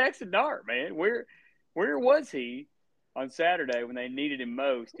boy Jackson Dart, man? Where was he on Saturday when they needed him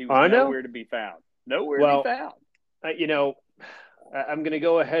most? He was nowhere to be found. Nowhere to be found. I'm going to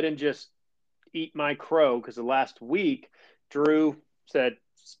go ahead and just eat my crow because the last week, Drew said,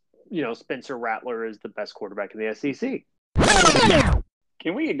 Spencer Rattler is the best quarterback in the SEC.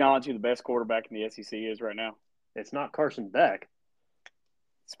 Can we acknowledge who the best quarterback in the SEC is right now? It's not Carson Beck.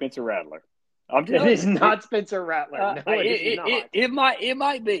 Spencer Rattler. It is not Spencer Rattler. No, it is not. It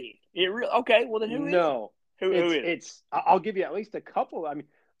might be. Okay. Well, then who is? No. Who is? It's. I'll give you at least a couple. I mean,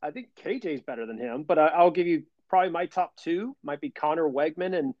 I think KJ's better than him, but I'll give you probably my top 2 might be Connor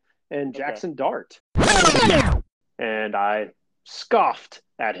Wegman and Jackson Dart. And I scoffed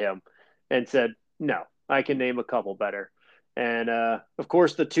at him and said, no, I can name a couple better. And of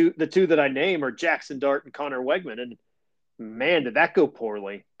course, the two that I name are Jackson Dart and Connor Wegman. And man, did that go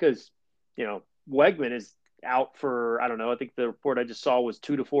poorly because Wegman is out for, I don't know, I think the report I just saw was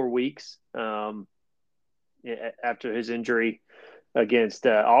 2 to 4 weeks after his injury against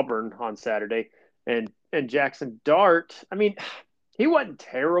Auburn on Saturday. And and Jackson Dart, I mean, he wasn't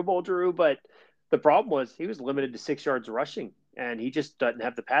terrible, Drew, but the problem was he was limited to 6 yards rushing, and he just doesn't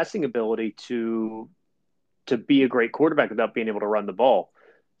have the passing ability to be a great quarterback without being able to run the ball.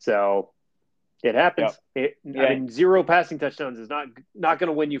 So it happens. Yep. I mean, 0 passing touchdowns is not going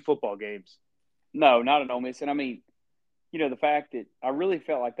to win you football games. No, not at Ole Miss. And I mean, the fact that I really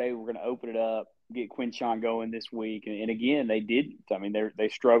felt like they were going to open it up, get Quinshon going this week, and again they didn't. I mean, they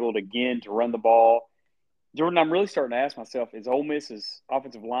struggled again to run the ball. Jordan, I'm really starting to ask myself: is Ole Miss's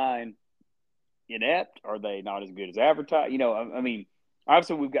offensive line inept? Are they not as good as advertised? I mean,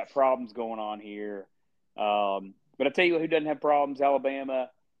 obviously we've got problems going on here. But I tell you who doesn't have problems: Alabama.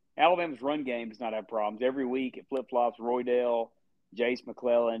 Alabama's run game does not have problems. Every week it flip flops. Roydell, Jace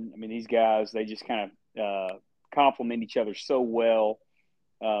McClellan. I mean, these guys, they just kind of complement each other so well.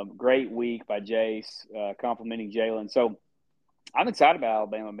 Great week by Jace, complimenting Jalen. So I'm excited about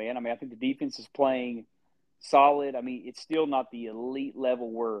Alabama, man. I mean, I think the defense is playing solid. I mean, it's still not the elite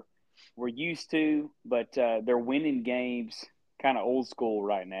level we're used to, but they're winning games kind of old school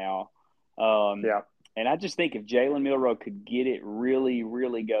right now. Yeah. And I just think if Jalen Milroe could get it really,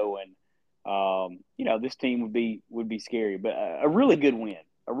 really going, this team would be scary. But a really good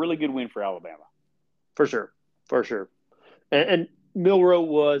win for Alabama. For sure. And Milroe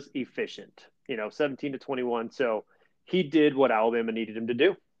was efficient, 17 to 21. So he did what Alabama needed him to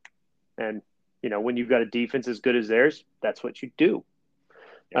do. And, when you've got a defense as good as theirs, that's what you do.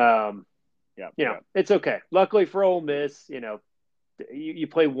 It's okay. Luckily for Ole Miss, you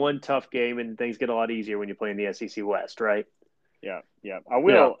play one tough game and things get a lot easier when you play in the SEC West, right? Yeah. I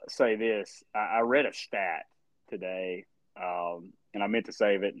will say this. I read a stat today, and I meant to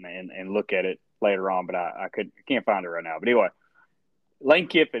save it and look at it later on, but I can't find it right now. But anyway, Lane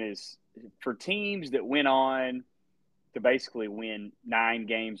Kiffin is, for teams that went on to basically win 9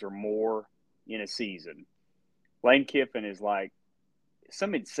 games or more in a season, Lane Kiffin is like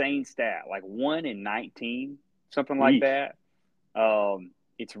some insane stat, like 1 in 19, something like that.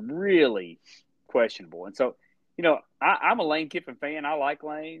 It's really questionable. And so, I'm a Lane Kiffin fan. I like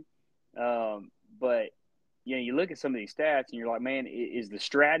Lane. But, you look at some of these stats and you're like, man, is the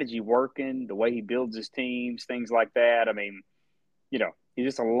strategy working, the way he builds his teams, things like that? I mean, he's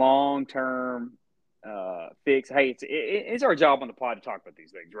just a long-term fix. Hey, it's our job on the pod to talk about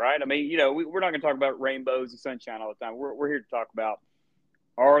these things, right? I mean, we're not going to talk about rainbows and sunshine all the time. We're here to talk about,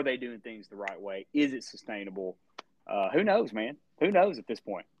 are they doing things the right way? Is it sustainable? Who knows, man? Who knows at this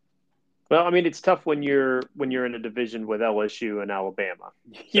point? Well, I mean, it's tough when you're in a division with LSU and Alabama.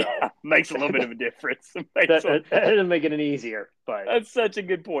 So. Yeah, makes a little bit of a difference. That doesn't make it any easier. But that's such a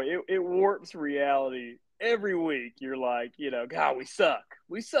good point. It warps reality every week. You're like, God, we suck.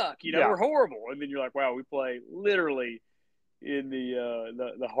 We're horrible. And then you're like, wow, we play literally in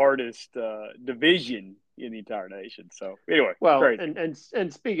the hardest division in the entire nation. So anyway, well, great.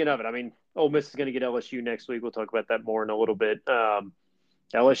 And speaking of it, I mean, Ole Miss is going to get LSU next week. We'll talk about that more in a little bit.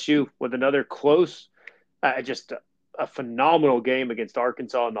 LSU with another close, just a phenomenal game against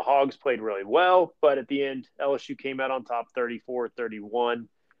Arkansas, and the Hogs played really well. But at the end, LSU came out on top 34-31.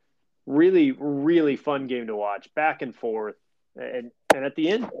 Really, really fun game to watch, back and forth. And at the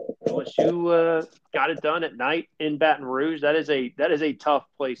end, LSU got it done at night in Baton Rouge. That is a tough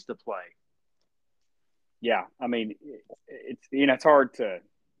place to play. Yeah, I mean, it's hard to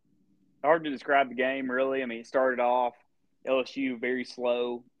describe the game, really. I mean, it started off LSU very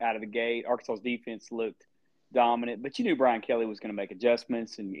slow out of the gate. Arkansas's defense looked dominant, but you knew Brian Kelly was going to make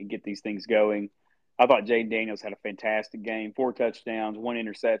adjustments and get these things going. I thought Jaden Daniels had a fantastic game, 4 touchdowns, 1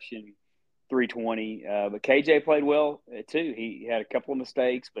 interception, 320. But KJ played well, too. He had a couple of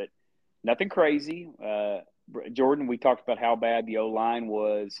mistakes, but nothing crazy. Jordan, we talked about how bad the O-line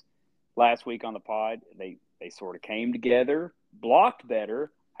was last week on the pod. They sort of came together, blocked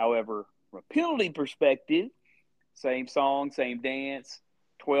better. However, from a penalty perspective, same song, same dance,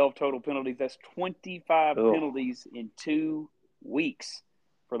 12 total penalties. That's 25 penalties in 2 weeks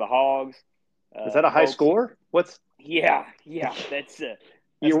for the Hogs. Is that a high score? Yeah. That's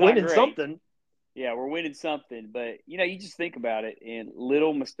you're winning great. Something. Yeah, we're winning something. But, you just think about it, and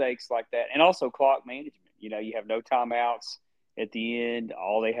little mistakes like that. And also clock management. You have no timeouts at the end.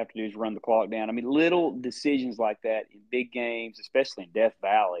 All they have to do is run the clock down. I mean, little decisions like that in big games, especially in Death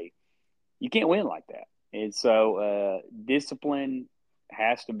Valley, you can't win like that. And so discipline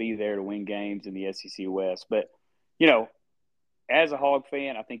has to be there to win games in the SEC West. But, as a Hog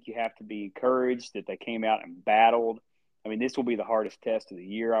fan, I think you have to be encouraged that they came out and battled. I mean, this will be the hardest test of the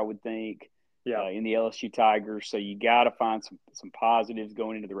year, I would think, in the LSU Tigers. So you got to find some positives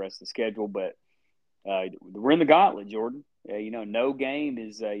going into the rest of the schedule. But we're in the gauntlet, Jordan. No game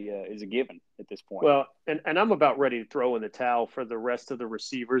is a given at this point. Well, and I'm about ready to throw in the towel for the rest of the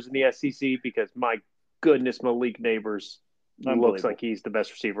receivers in the SEC because my goodness, Malik Neighbors looks like he's the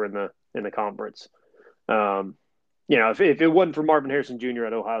best receiver in the conference. If it wasn't for Marvin Harrison Jr.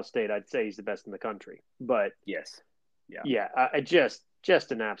 at Ohio State, I'd say he's the best in the country. But yes, I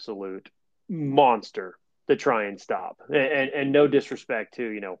just an absolute monster to try and stop. And no disrespect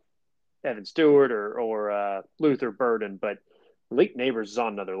to Evan Stewart or Luther Burden, but Malik Neighbors is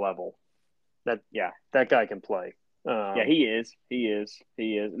on another level. That guy can play. He is.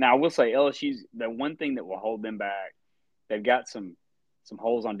 Now I will say LSU's the one thing that will hold them back. They've got some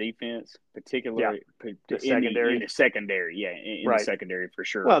holes on defense, particularly in the secondary. In the secondary for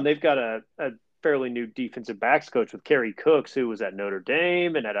sure. Well, they've got a fairly new defensive backs coach with Kerry Cooks, who was at Notre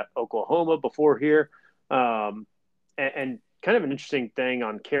Dame and at Oklahoma before here. And kind of an interesting thing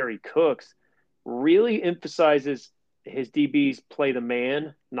on Kerry Cooks, really emphasizes his DBs play the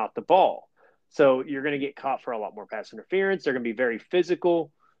man, not the ball. So you're going to get caught for a lot more pass interference. They're going to be very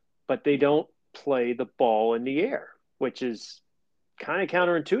physical, but they don't play the ball in the air, which is kind of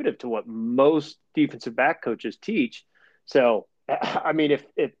counterintuitive to what most defensive back coaches teach. So, I mean,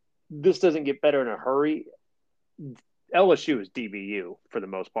 if this doesn't get better in a hurry, LSU is DBU for the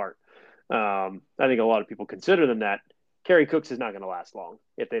most part. I think a lot of people consider them that. Kerry Cooks is not going to last long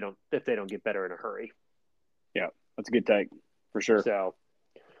if they don't get better in a hurry. Yeah, that's a good take for sure. So,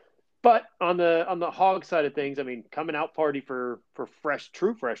 but on the Hog side of things, I mean, coming out party for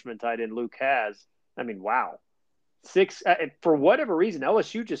true freshman tight end Luke Has. I mean, wow. For whatever reason,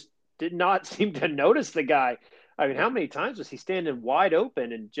 LSU just did not seem to notice the guy. I mean, how many times was he standing wide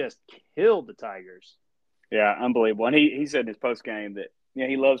open and just killed the Tigers? Yeah, unbelievable. And he said in his post game that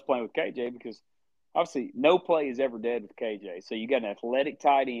he loves playing with KJ because obviously no play is ever dead with KJ. So you got an athletic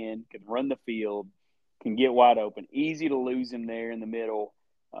tight end, can run the field, can get wide open, easy to lose him there in the middle.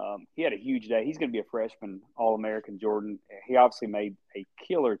 He had a huge day. He's going to be a freshman All-American, Jordan. He obviously made a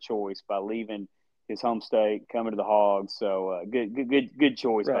killer choice by leaving his home state, coming to the Hogs. So good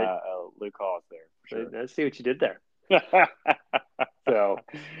choice by Luke Hawes there. For sure. Let's see what you did there. So,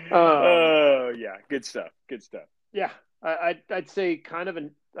 good stuff. Yeah, I'd say kind of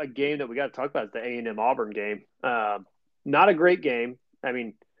a game that we got to talk about is the A&M Auburn game. Not a great game. I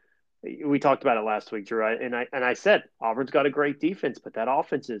mean, we talked about it last week, Drew, and I said Auburn's got a great defense, but that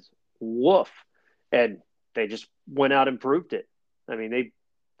offense is woof, and they just went out and proved it. I mean,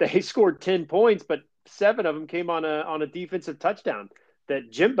 they scored 10 points, but 7 of them came on a defensive touchdown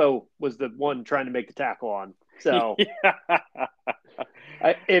that Jimbo was the one trying to make the tackle on. So,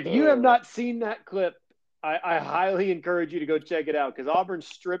 if you have not seen that clip, I highly encourage you to go check it out because Auburn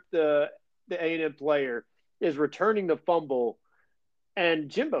stripped the A&M player, is returning the fumble, and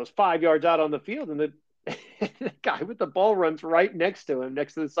Jimbo's 5 yards out on the field, and the guy with the ball runs right next to him,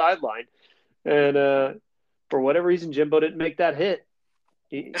 next to the sideline. And for whatever reason, Jimbo didn't make that hit.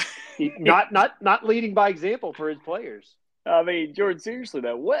 He not leading by example for his players. I mean, Jordan, seriously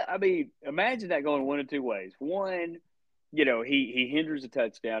though, imagine that going one of two ways. One, he hinders a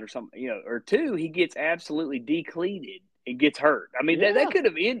touchdown or something, or two, he gets absolutely decleated and gets hurt. I mean, that could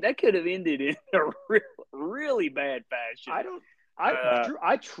have ended in a really bad fashion.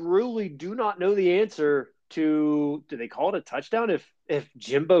 I truly do not know the answer to, do they call it a touchdown if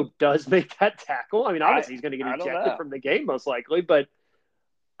Jimbo does make that tackle? I mean, obviously he's going to get ejected from the game most likely, but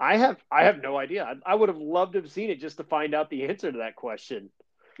I have no idea. I would have loved to have seen it just to find out the answer to that question.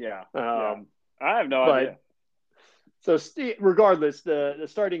 Yeah. I have no idea. So regardless, the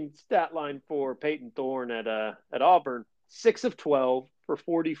starting stat line for Peyton Thorne at Auburn, 6 of 12 for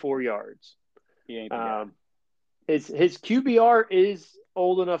 44 yards. He ain't the guy. His QBR is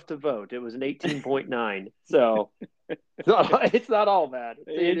old enough to vote. It was an 18.9. So it's not all bad.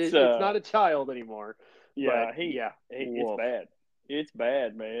 It's not a child anymore. Yeah, it's bad. It's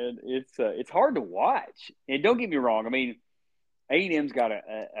bad, man. It's hard to watch. And don't get me wrong. I mean, A&M's got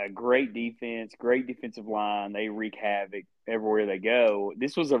a great defense, great defensive line. They wreak havoc everywhere they go.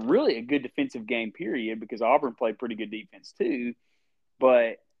 This was really a good defensive game, period, because Auburn played pretty good defense too.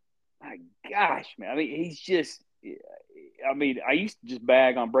 But, my gosh, man, I mean, I used to just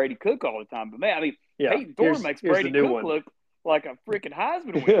bag on Brady Cook all the time. But, man, Peyton Thorne makes Brady Cook look like a freaking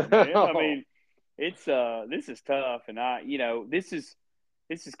Heisman winner, man. I mean, this is tough. And this is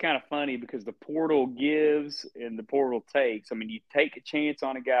kind of funny because the portal gives and the portal takes. I mean, you take a chance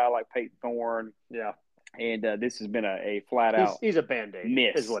on a guy like Peyton Thorne. Yeah. And this has been a flat out he's a Band-Aid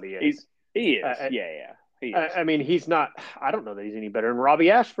miss. Is what he is. He is. He is. I mean, he's not – I don't know that he's any better than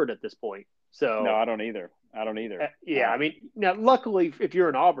Robbie Ashford at this point. So no, I don't either. I mean, now, luckily, if you're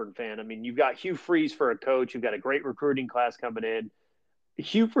an Auburn fan, I mean, you've got Hugh Freeze for a coach. You've got a great recruiting class coming in.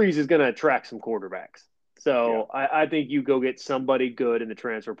 Hugh Freeze is going to attract some quarterbacks. So I think you go get somebody good in the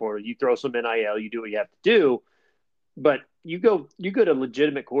transfer portal. You throw some NIL, you do what you have to do. But you get a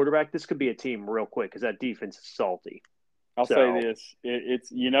legitimate quarterback, this could be a team real quick because that defense is salty. I'll say this: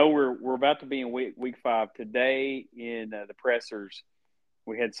 it's we're about to be in week 5 today. In the pressers,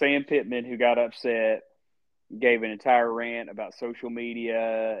 we had Sam Pittman who got upset, gave an entire rant about social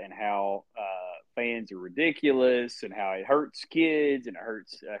media and how fans are ridiculous and how it hurts kids and it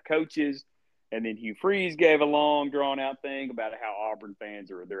hurts coaches. And then Hugh Freeze gave a long, drawn-out thing about how Auburn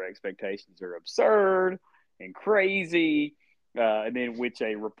fans their expectations are absurd and crazy. And then which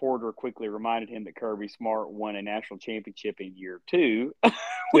a reporter quickly reminded him that Kirby Smart won a national championship in year 2,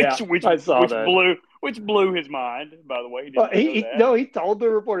 which blew his mind. By the way, he told the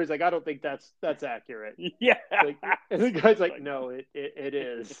reporter, he's like, I don't think that's accurate. Yeah, and the guy's like, no, it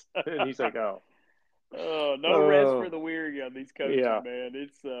is, and he's like, oh. Oh, no rest for the weary on these coaches, man.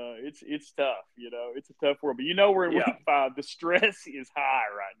 It's tough. It's a tough world. But we're in week 5. The stress is high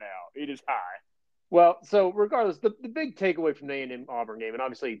right now. It is high. Well, so regardless, the big takeaway from the A&M Auburn game, and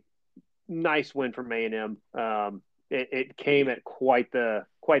obviously nice win from A&M. It came at quite the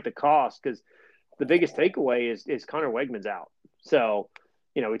cost because the biggest takeaway is Connor Wegman's out. So,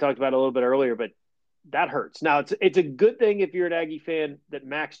 we talked about it a little bit earlier, but that hurts. Now, it's a good thing if you're an Aggie fan that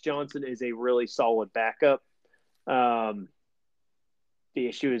Max Johnson is a really solid backup. The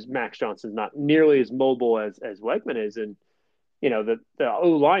issue is Max Johnson's not nearly as mobile as Wegman is, and the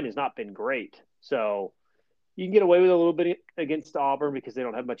O-line has not been great. So you can get away with a little bit against Auburn because they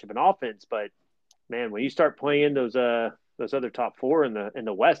don't have much of an offense. But man, when you start playing those other top 4 in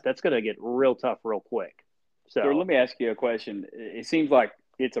the West, that's going to get real tough real quick. So let me ask you a question. It seems like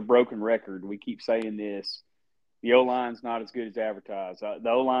it's a broken record. We keep saying this. The O-line's not as good as advertised. The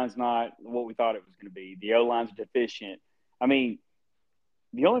O-line's not what we thought it was going to be. The O-line's deficient. I mean,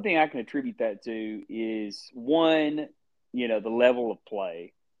 the only thing I can attribute that to is, one, the level of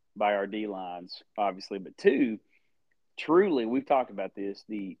play by our D-lines, obviously. But 2, truly, we've talked about this,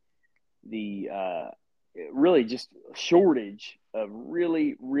 the really just shortage of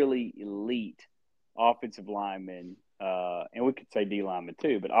really, really elite offensive linemen, and we could say D linemen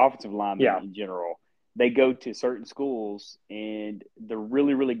too, but offensive linemen in general. They go to certain schools, and the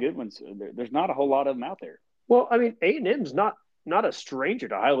really, really good ones, there's not a whole lot of them out there. Well, I mean, A&M's not a stranger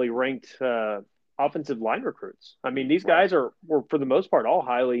to highly ranked offensive line recruits. I mean, these guys were for the most part all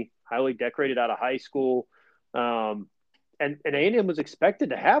highly decorated out of high school, and A&M was expected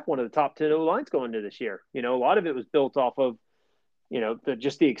to have one of the top 10 O-lines going into this year. A lot of it was built off of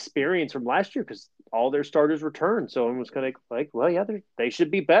just the experience from last year because all their starters returned. So everyone was kind of like, well, yeah, they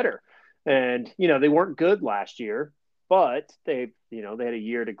should be better. And, they weren't good last year, but they had a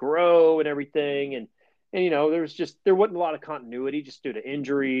year to grow and everything. And there wasn't a lot of continuity just due to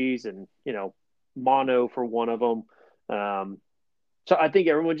injuries and, mono for one of them. So I think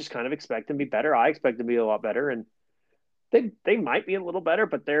everyone just kind of expect them to be better. I expect them to be a lot better, and they might be a little better,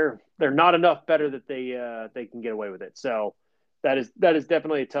 but they're not enough better that they can get away with it. So that is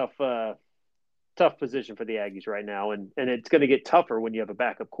definitely a tough position for the Aggies right now, and it's going to get tougher when you have a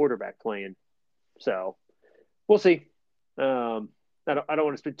backup quarterback playing. So we'll see. I don't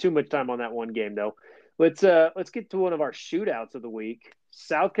want to spend too much time on that one game though. Let's get to one of our shootouts of the week.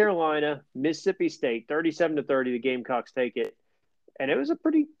 South Carolina, Mississippi State, 37-30. The Gamecocks take it, and it was a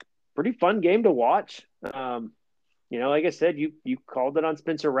pretty fun game to watch. Like I said, you called it on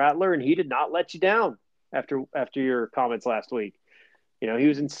Spencer Rattler, and he did not let you down after your comments last week. He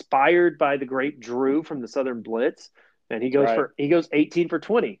was inspired by the great Drew from the Southern Blitz, and he goes 18 for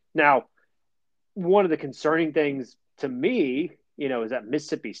 20. Now, one of the concerning things to me, is that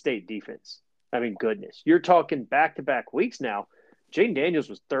Mississippi State defense. I mean, goodness, you're talking back-to-back weeks now. Jaden Daniels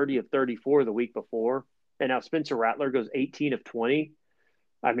was 30 of 34 the week before, and now Spencer Rattler goes 18 of 20.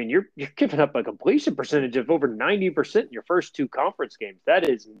 I mean, you're giving up a completion percentage of over 90% in your first 2 conference games. That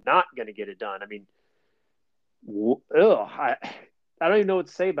is not going to get it done. I mean, I don't even know what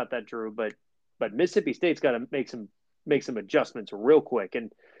to say about that, Drew. But Mississippi State's got to make some adjustments real quick,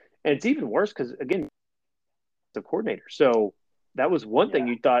 and it's even worse because again, the coordinator. So that was one thing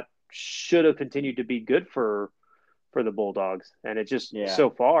you thought should have continued to be good for the Bulldogs, and it just so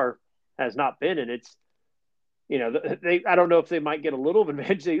far has not been. And it's I don't know if they might get a little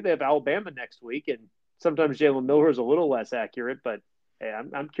advantage. They have Alabama next week, and sometimes Jalen Miller is a little less accurate, but hey,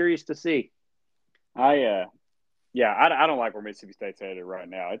 I'm curious to see. I don't like where Mississippi State's headed right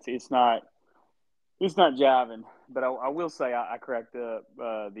now. It's not jiving, but I will say I cracked up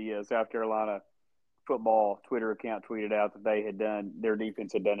the South Carolina football Twitter account tweeted out that their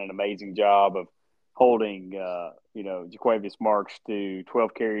defense had done an amazing job of holding, Jaquavius Marks to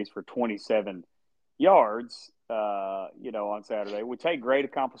 12 carries for 27 yards, on Saturday, which, hey, great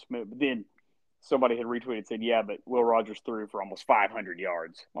accomplishment. But then somebody had retweeted and said, yeah, but Will Rogers threw for almost 500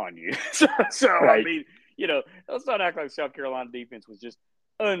 yards on you. so Right. I mean, let's not act like the South Carolina defense was just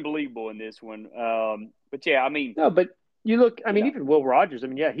unbelievable in this one. But, yeah, I mean. No, but you look, I mean, even Will Rogers, I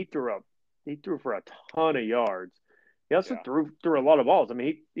mean, yeah, he threw for a ton of yards. He also threw a lot of balls. I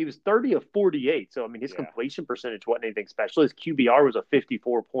mean, he was 30 of 48. So, I mean, his completion percentage wasn't anything special. His QBR was a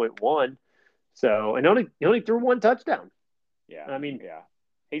 54.1. So, and he only threw one touchdown. Yeah. I mean,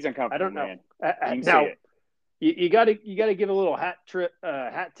 he's uncomfortable, I don't know. man. You can now, see it. You got to give a little hat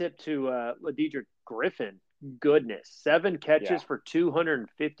tip to Ladidra Griffin. Goodness, 7 catches for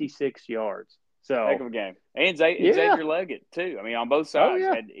 256 yards. So heck of a game. And Xavier Leggett, too. I mean, on both sides,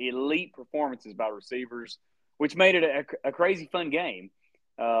 had elite performances by receivers, which made it a crazy fun game.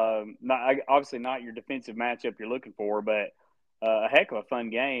 Obviously not your defensive matchup you're looking for, but a heck of a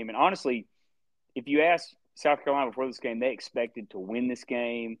fun game. And honestly, if you ask South Carolina before this game, they expected to win this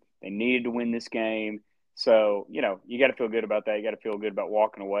game. They needed to win this game. So, you got to feel good about that. You got to feel good about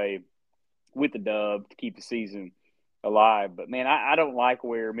walking away with the dub to keep the season alive. But, man, I don't like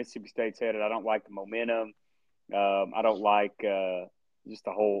where Mississippi State's headed. I don't like the momentum. I don't like just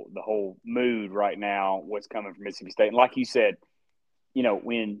the whole mood right now, what's coming from Mississippi State. And like you said,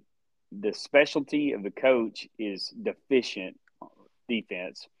 when the specialty of the coach is deficient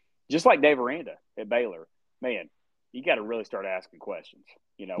defense, just like Dave Aranda at Baylor, man, you got to really start asking questions.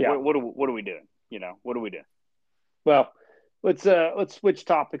 What are we doing? What are we doing? Well, let's switch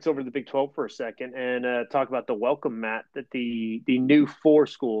topics over to the Big 12 for a second and talk about the welcome mat that the new 4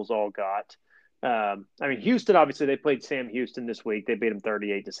 schools all got. I mean, Houston, obviously, they played Sam Houston this week. They beat them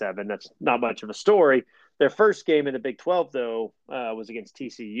 38-7. That's not much of a story. Their first game in the Big 12, though, was against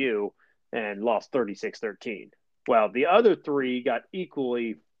TCU and lost 36-13. Well, the other 3 got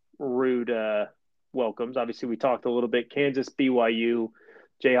equally rude welcomes. Obviously, we talked a little bit. Kansas, BYU,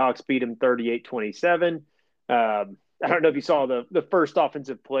 Jayhawks beat them 38-27. I don't know if you saw the first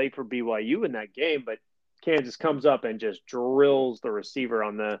offensive play for BYU in that game, but Kansas comes up and just drills the receiver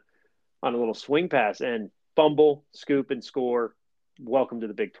on a little swing pass and fumble, scoop, and score. Welcome to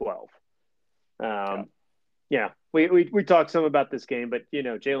the Big 12. We talked some about this game, but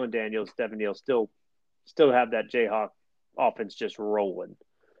Jalen Daniels, Devin Neal still have that Jayhawk offense just rolling.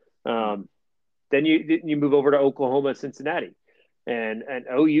 Then you move over to Oklahoma, Cincinnati, and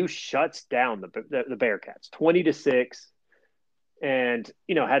OU shuts down the Bearcats 20-6, and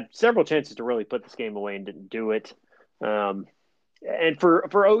had several chances to really put this game away and didn't do it. And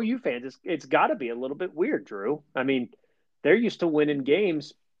for OU fans, it's got to be a little bit weird, Drew. I mean, they're used to winning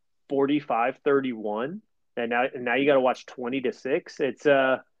games 45-31, and now you got to watch 20-6. It's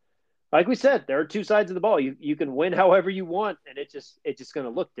like we said, there are 2 sides of the ball. You can win however you want, and it's just going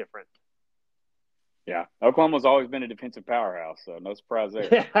to look different. Yeah, Oklahoma's always been a defensive powerhouse, so no surprise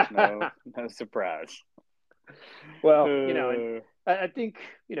there. No surprise. Well, I think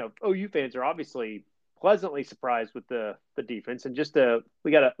OU fans are obviously pleasantly surprised with the defense, and just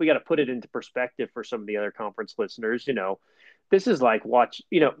we gotta put it into perspective for some of the other conference listeners. This is like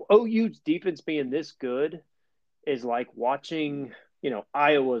OU's defense being this good is like watching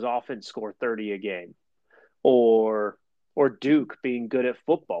Iowa's offense score 30 a game, or Duke being good at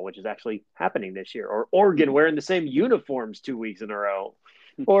football, which is actually happening this year, or Oregon wearing the same uniforms 2 weeks in a row,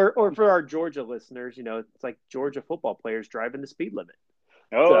 or for our Georgia listeners, it's like Georgia football players driving the speed limit.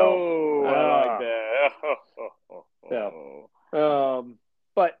 I like that.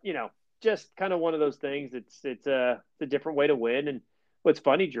 But just kind of one of those things. It's a different way to win. And what's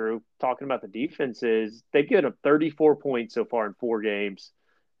funny, Drew, talking about the defense is they've given up 34 points so far in 4 games,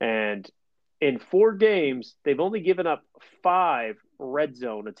 and in 4 games they've only given up 5 red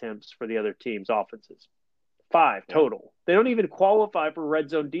zone attempts for the other team's offenses. 5 total. They don't even qualify for red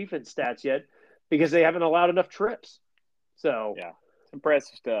zone defense stats yet because they haven't allowed enough trips. So it's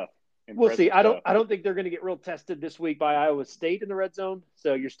impressive stuff. We'll see. I don't think they're going to get real tested this week by Iowa State in the red zone.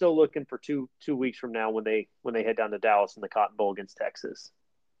 So you're still looking for two weeks from now when they head down to Dallas in the Cotton Bowl against Texas.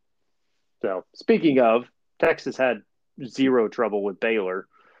 So speaking of, Texas had 0 trouble with Baylor.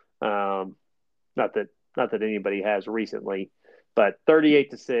 Not that anybody has recently, but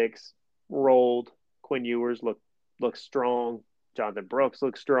 38-6 rolled. Quinn Ewers looked strong. Jonathan Brooks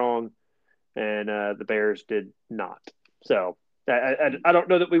looked strong, and the Bears did not. So. I don't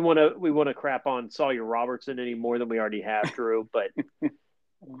know that we want to crap on Sawyer Robertson any more than we already have, Drew. But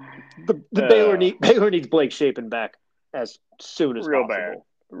the Baylor needs Blake Shapen back as soon as possible.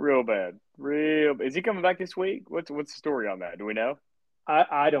 Real bad. Is he coming back this week? What's the story on that? Do we know?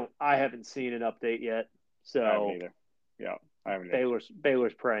 I haven't seen an update yet. So I haven't either. Yeah, I haven't either.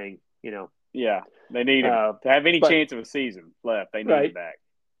 Baylor's praying, Yeah, they need him to have any but- chance of a season left. They need Right. him back.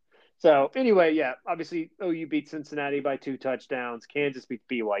 So anyway, yeah, obviously OU beat Cincinnati by 2 touchdowns. Kansas beat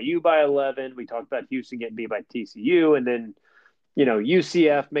BYU by 11. We talked about Houston getting beat by TCU, and then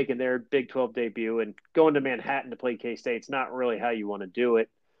UCF making their Big 12 debut and going to Manhattan to play K-State. It's not really how you want to do it.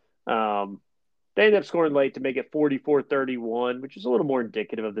 They ended up scoring late to make it 44-31, which is a little more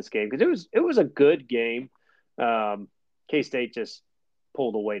indicative of this game because it was a good game. K-State just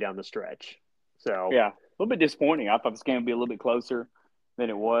pulled away down the stretch. So yeah, a little bit disappointing. I thought this game would be a little bit closer than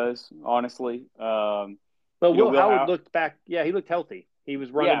it was, honestly. But Will Howard looked back. Yeah, he looked healthy. He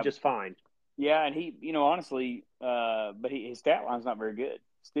was running just fine. Yeah, and he, honestly, but his stat line's not very good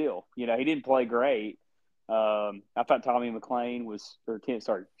still. He didn't play great. I thought Timmy McClain,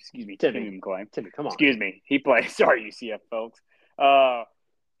 come on. Excuse me. He played, sorry, UCF folks.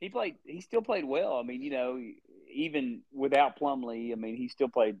 He still played well. I mean, even without Plumlee, I mean, he still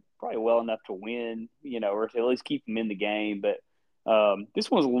played probably well enough to win, or to at least keep him in the game. But this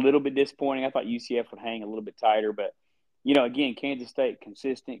one was a little bit disappointing. I thought UCF would hang a little bit tighter, but again, Kansas State,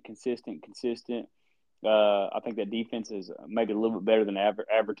 consistent. I think that defense is maybe a little bit better than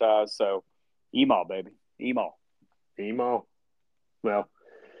advertised. So, Email, baby. Email. Well,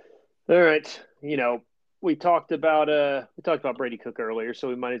 all right. We talked about Brady Cook earlier, so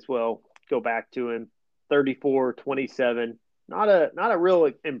we might as well go back to him. 34-27. Not a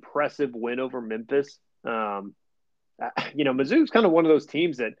real impressive win over Memphis. Mizzou's kind of one of those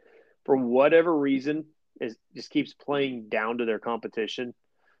teams that, for whatever reason, just keeps playing down to their competition.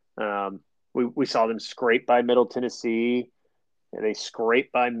 We saw them scrape by Middle Tennessee, and they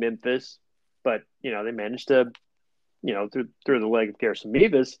scraped by Memphis, but they managed to, through the leg of Garrison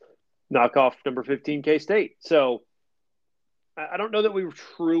Mevis, knock off number 15 K-State. So I don't know that we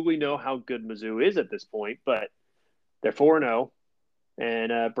truly know how good Mizzou is at this point, but they're 4-0,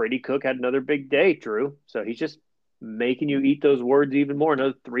 and Brady Cook had another big day, Drew. So he's just making you eat those words even more.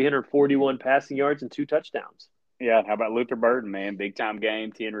 Another 341 passing yards and 2 touchdowns. Yeah, how about Luther Burden, man? Big-time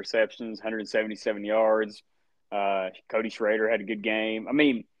game, 10 receptions, 177 yards. Cody Schrader had a good game. I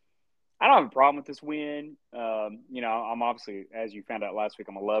mean, I don't have a problem with this win. I'm obviously, as you found out last week,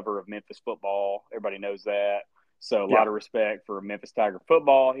 I'm a lover of Memphis football. Everybody knows that. So a lot of respect for Memphis Tiger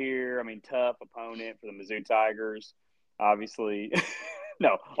football here. I mean, tough opponent for the Mizzou Tigers, obviously.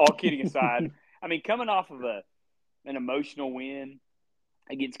 No, all kidding aside. I mean, coming off of an emotional win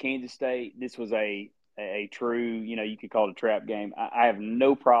against Kansas State, this was a true, you could call it a trap game. I have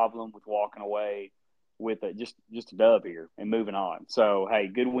no problem with walking away with just a dub here and moving on. So, hey,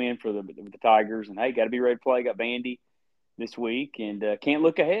 good win for the Tigers. And, hey, got to be ready to play. Got Vandy this week and can't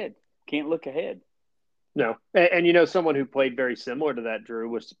look ahead. No. And someone who played very similar to that, Drew,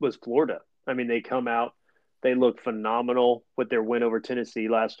 was Florida. I mean, they come out, they look phenomenal with their win over Tennessee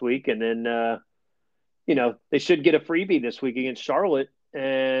last week. And then, they should get a freebie this week against Charlotte.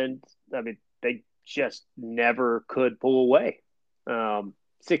 And, I mean, they just never could pull away.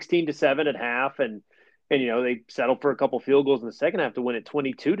 16-7 at half. And they settled for a couple field goals in the second half to win it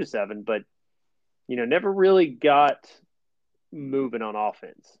 22-7. But, never really got moving on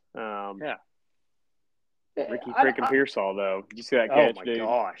offense. Ricky freaking Pearsall, though. Did you see that catch, dude? Oh,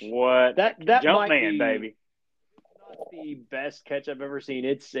 my gosh. What? That Jump might man, be baby. Not the best catch I've ever seen.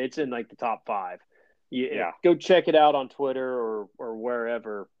 It's in like the top 5. Go check it out on Twitter or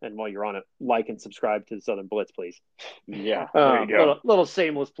wherever. And while you're on it, like and subscribe to the Southern Blitz, please. Yeah, there you go. Little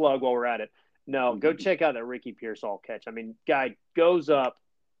shameless plug while we're at it. No, go check out that Ricky Pearsall catch. I mean, guy goes up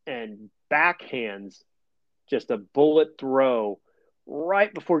and backhands just a bullet throw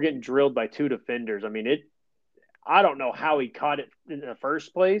right before getting drilled by 2 defenders. I mean, I don't know how he caught it in the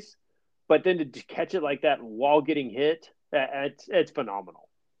first place, but then to catch it like that while getting hit, it's phenomenal.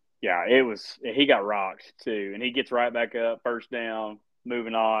 Yeah, he got rocked too, and he gets right back up, first down,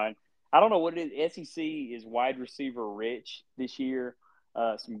 moving on. I don't know what it is. SEC is wide receiver rich this year.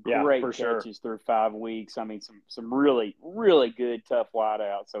 Some great catches through 5 weeks. I mean, some really, really good, tough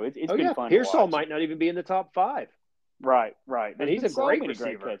wideouts. So it's been fun. Pearsall might not even be in the top 5. Right. And he's a great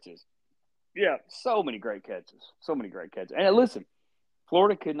receiver. Great catches. Yeah, so many great catches. And listen,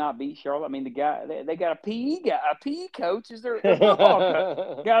 Florida could not beat Charlotte. I mean, the guy they got a PE coach is their football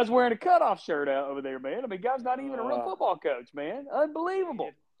coach. Guy's wearing a cutoff shirt out over there, man. I mean, guy's not even a real football coach, man.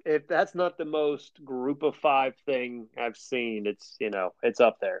 Unbelievable. If that's not the most group of 5 thing I've seen, it's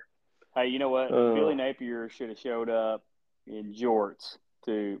up there. Hey, you know what? Billy Napier should have showed up in jorts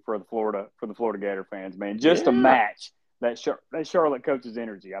for the Florida Gator fans, man. Just to match that Charlotte coach's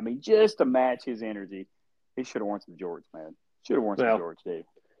energy. I mean, just to match his energy, he should have worn some jorts, man. Should have worn some jorts, Dave.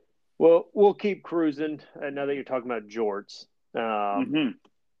 Well, we'll keep cruising. Now that you're talking about jorts, Tennessee.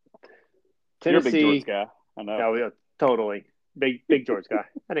 You're a big jorts guy. I know. No, yeah, totally big jorts guy.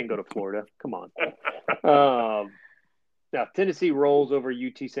 I didn't go to Florida. Come on. Now Tennessee rolls over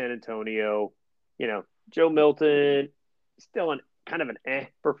UT San Antonio. Joe Milton still kind of an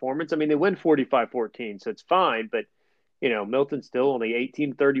performance. I mean, they win 45-14, so it's fine. But Milton still only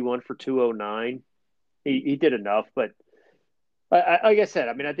 18-31 for 209. He did enough, but like I said,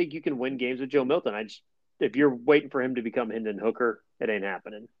 I mean, I think you can win games with Joe Milton. If you're waiting for him to become Hendon Hooker, it ain't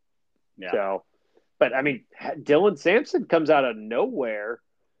happening. Yeah. So, but I mean, Dylan Sampson comes out of nowhere,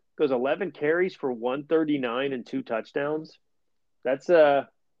 goes 11 carries for 139 and 2 touchdowns. That's not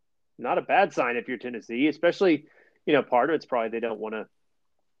a bad sign if you're Tennessee, especially, part of it's probably they don't want to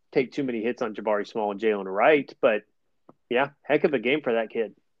take too many hits on Jabari Small and Jalen Wright, but yeah, heck of a game for that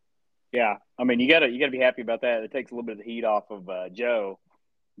kid. Yeah, I mean, you gotta be happy about that. It takes a little bit of the heat off of Joe,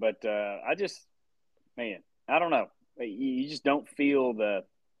 but I don't know. You just don't feel the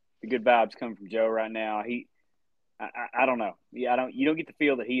good vibes coming from Joe right now. I don't know. Yeah, you don't get the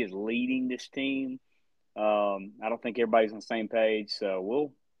feel that he is leading this team. I don't think everybody's on the same page.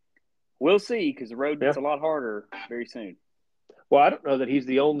 So we'll see, because the road gets a lot harder very soon. Well, I don't know that he's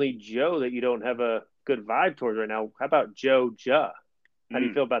the only Joe that you don't have a good vibe towards right now. How about Joe Ja? How do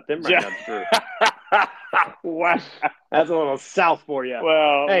you feel about them right now, Drew? Wow. That's a little south for you.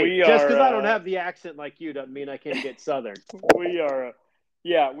 Well, hey, just because I don't have the accent like you doesn't mean I can't get southern. We are,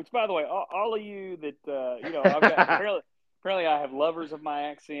 which, by the way, all of you that, I've got, apparently I have lovers of my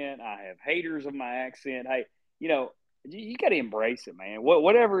accent. I have haters of my accent. Hey, you got to embrace it, man.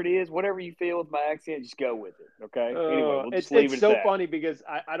 Whatever it is, whatever you feel with my accent, just go with it. Okay. Anyway, we'll just leave it at that. It's so funny because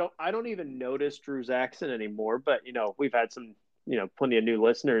I don't even notice Drew's accent anymore. But we've had some plenty of new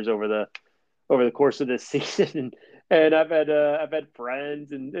listeners over the course of this season, and I've had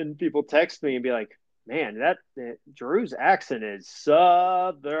friends and people text me and be like, "Man, that Drew's accent is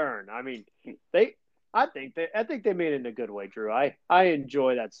Southern." I mean, I think they mean it in a good way, Drew. I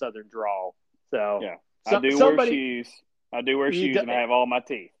enjoy that Southern drawl. So yeah. I do wear shoes. And I have all my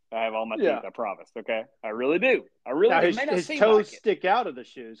teeth. I promise. Okay, I really do. I really. Now his toes stick out of the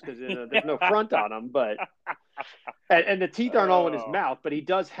shoes because there's no front on them, but and the teeth aren't all in his mouth, but he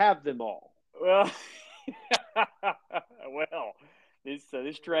does have them all. Well,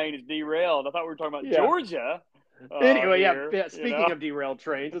 this train is derailed. I thought we were talking about Georgia. Anyway, speaking of derailed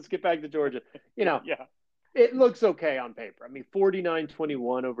trains, let's get back to Georgia. It looks okay on paper. I mean,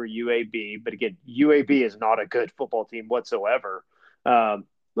 49-21 over UAB, but again, UAB is not a good football team whatsoever.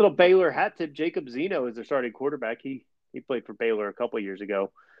 Little Baylor hat tip, Jacob Zeno is their starting quarterback. He played for Baylor a couple of years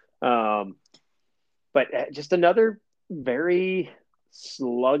ago. But just another very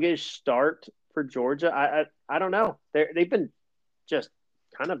sluggish start for Georgia. I don't know. They've been just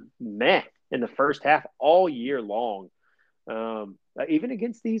kind of meh in the first half all year long, even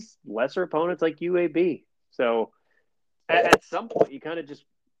against these lesser opponents like UAB. So at some point, you kind of just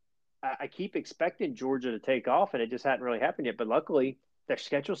I keep expecting Georgia to take off, and it just hadn't really happened yet. But luckily, their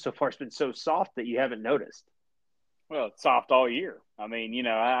schedule so far has been so soft that you haven't noticed. Well, it's soft all year. I mean,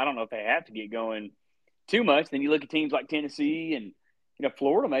 I don't know if they have to get going too much. Then you look at teams like Tennessee and,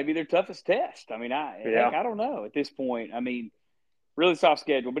 Florida, maybe their toughest test. I mean, I don't know at this point. I mean, really soft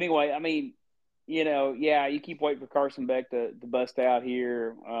schedule. But anyway, I mean, you keep waiting for Carson Beck to bust out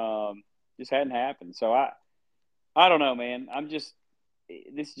here. Just hadn't happened. So I don't know, man.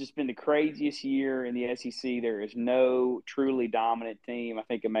 This has just been the craziest year in the SEC. There is no truly dominant team. I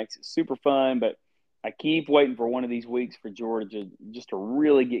think it makes it super fun, but I keep waiting for one of these weeks for Georgia just to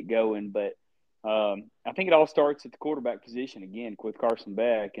really get going. But I think it all starts at the quarterback position again with Carson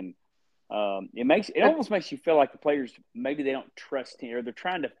Beck, and it almost makes you feel like the players maybe they don't trust him, or they're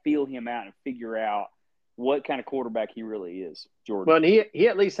trying to feel him out and figure out what kind of quarterback he really is, Jordan. Well, and he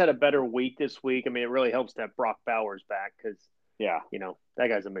at least had a better week this week. I mean, it really helps to have Brock Bowers back because, that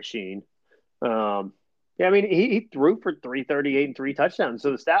guy's a machine. I mean, he threw for 338 and 3 touchdowns,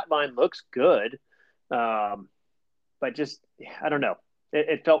 so the stat line looks good. But just, I don't know.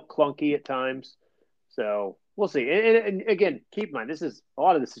 It felt clunky at times. So we'll see. And again, keep in mind, a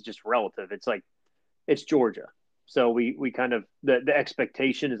lot of this is just relative. It's like, it's Georgia. So we kind of, the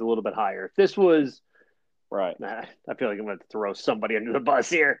expectation is a little bit higher. If this was, right. I feel like I'm going to throw somebody under the bus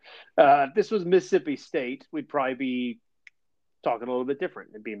here. If this was Mississippi State, we'd probably be talking a little bit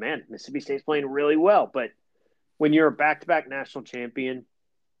different. It'd be, man, Mississippi State's playing really well. But when you're a back-to-back national champion,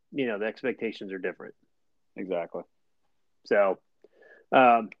 the expectations are different. Exactly. So,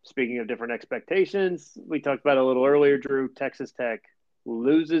 speaking of different expectations, we talked about it a little earlier, Drew. Texas Tech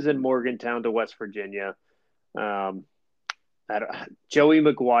loses in Morgantown to West Virginia. Joey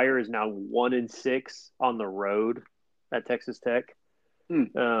McGuire is now 1-6 on the road at Texas Tech. That's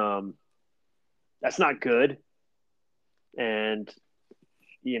not good. And,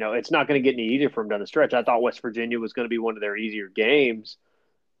 it's not going to get any easier for him down the stretch. I thought West Virginia was going to be one of their easier games.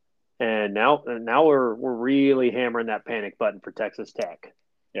 And now we're really hammering that panic button for Texas Tech.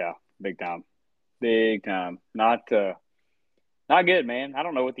 Yeah, big time. Big time. Not good, man. I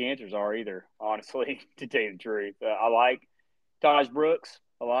don't know what the answers are either, honestly, to tell you the truth. I like Taj Brooks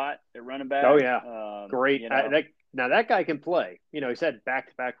a lot at running back. Oh, yeah. Great. Now, that guy can play. He's had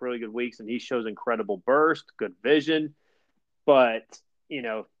back-to-back really good weeks, and he shows incredible burst, good vision. But,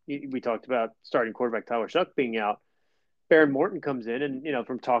 we talked about starting quarterback Tyler Shuck being out. Baron Morton comes in, and,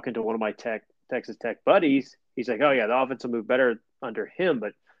 from talking to one of my Texas Tech buddies, he's like, oh, yeah, the offense will move better under him.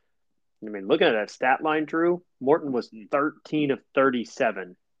 But, looking at that stat line, Drew, Morton was 13 of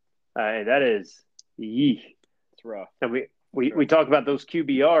 37. That is It's rough. And we talk about those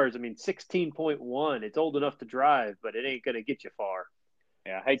QBRs. 16.1. It's old enough to drive, but it ain't going to get you far.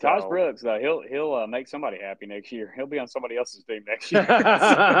 Yeah. Hey, Taj Brooks, though, he'll make somebody happy next year. He'll be on somebody else's team next year.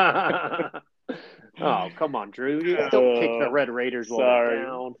 Oh, come on, Drew. Don't kick the Red Raiders while they're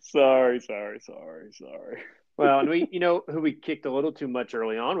down. Sorry. Well, and who we kicked a little too much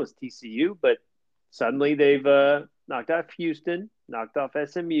early on was TCU, but suddenly they've knocked off Houston, knocked off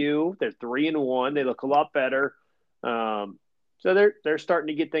SMU. They're 3-1. They look a lot better. So they're starting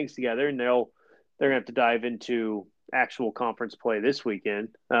to get things together, and they're gonna have to dive into actual conference play this weekend.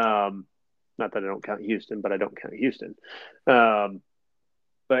 Not that I don't count Houston, but I don't count Houston.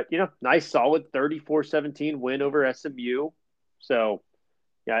 But nice solid 34-17 win over SMU. So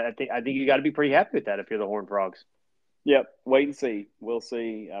yeah, I think you got to be pretty happy with that if you're the Horned Frogs. Yep, wait and see. We'll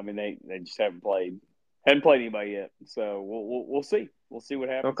see. They just haven't played anybody yet, so we'll see. We'll see what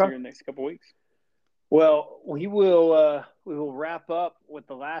happens here in the next couple of weeks. Well, we will wrap up with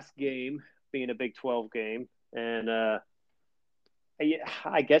the last game being a Big 12 game, and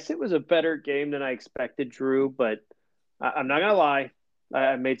I guess it was a better game than I expected, Drew. But I'm not gonna lie,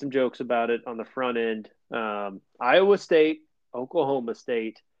 I made some jokes about it on the front end. Iowa State, Oklahoma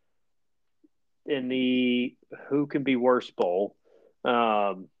State in the Who Can Be Worse Bowl,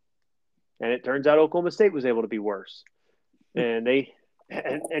 and it turns out Oklahoma State was able to be worse, and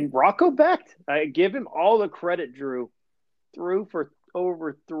And Rocco Becht, I give him all the credit, Drew, threw for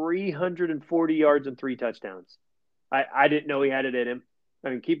over 340 yards and 3 touchdowns. I didn't know he had it in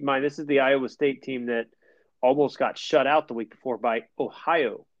him. Keep in mind, this is the Iowa State team that almost got shut out the week before by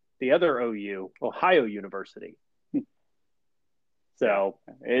Ohio, the other OU, Ohio University. So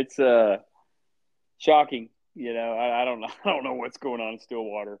it's shocking. I don't know what's going on in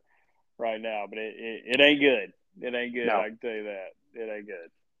Stillwater right now, but it ain't good. It ain't good. No. I can tell you that. It ain't good.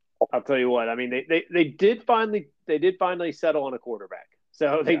 I'll tell you what. They did finally settle on a quarterback.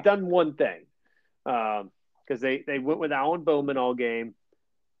 So they've done one thing, because they went with Alan Bowman all game.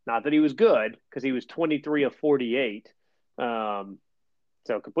 Not that he was good, because he was 23 of 48. So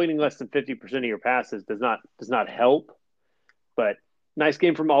completing less than 50% of your passes does not help. But nice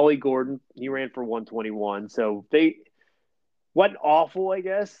game from Ollie Gordon. He ran for 121. So they wasn't awful, I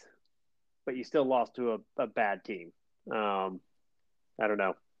guess, but you still lost to a bad team. I don't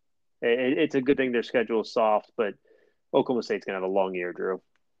know. It's a good thing their schedule is soft, but Oklahoma State's going to have a long year, Drew.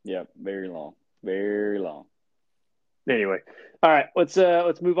 Yeah, very long. Very long. Anyway, all right, let's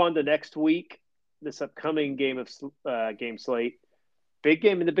move on to next week. This upcoming game slate. Big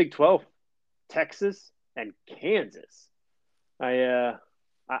game in the Big 12. Texas and Kansas. I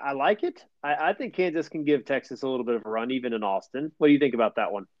like it. I think Kansas can give Texas a little bit of a run, even in Austin. What do you think about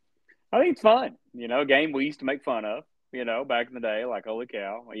that one? I think it's fun. A game we used to make fun of, back in the day, like, holy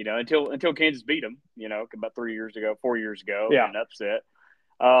cow, until Kansas beat them, about 4 years ago, yeah. An upset.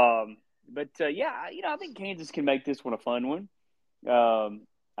 But I think Kansas can make this one a fun one. I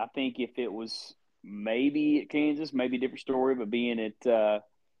think if it was maybe at Kansas, maybe a different story, but being at,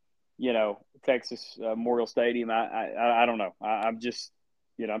 Texas Memorial Stadium, I don't know. I'm just,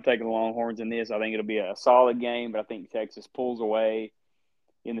 I'm taking the Longhorns in this. I think it'll be a solid game, but I think Texas pulls away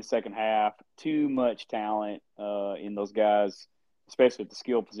in the second half. Too much talent in those guys, especially at the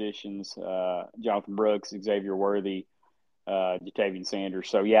skill positions. Jonathan Brooks, Xavier Worthy, Jatavian Sanders.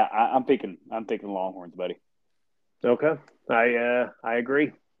 So yeah, I'm picking the Longhorns, buddy. Okay, I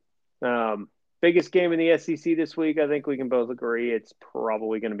agree. Biggest game in the SEC this week, I think we can both agree it's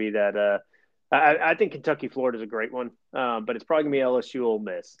probably going to be that. I think Kentucky Florida is a great one, but it's probably going to be LSU Ole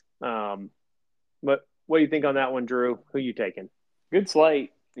Miss. But what do you think on that one, Drew? Who you taking? Good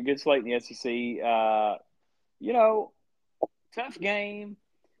slate. A good slate in the SEC. Tough game,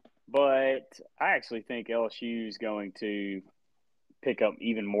 but I actually think LSU is going to pick up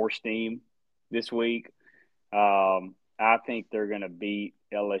even more steam this week. I think they're going to beat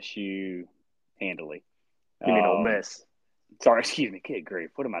LSU handily. You mean Ole Miss? Sorry, excuse me. Good grief.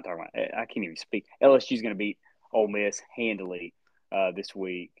 What am I talking about? I can't even speak. LSU is going to beat Ole Miss handily this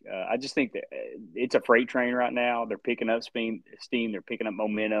week. I just think that it's a freight train right now. They're picking up steam. They're picking up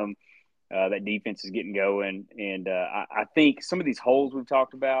momentum. That defense is getting going. And I think some of these holes we've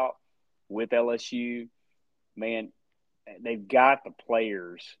talked about with LSU, man, they've got the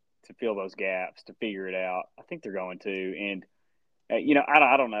players to fill those gaps, to figure it out. I think they're going to. And,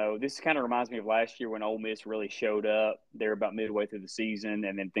 I don't know. This kind of reminds me of last year when Ole Miss really showed up. They were about midway through the season,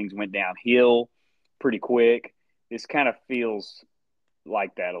 and then things went downhill pretty quick. This kind of feels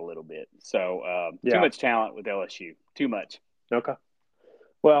like that a little bit. So too much talent with LSU. Too much. Okay.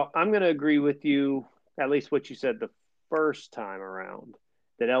 Well, I'm going to agree with you, at least what you said the first time around,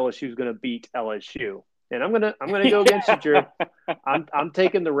 that LSU is going to beat LSU. And I'm gonna go against you, Drew. I'm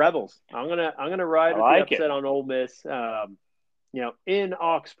taking the Rebels. I'm gonna ride with the upset on Ole Miss. In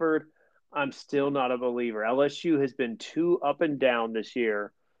Oxford, I'm still not a believer. LSU has been too up and down this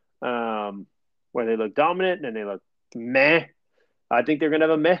year, where they look dominant and then they look meh. I think they're gonna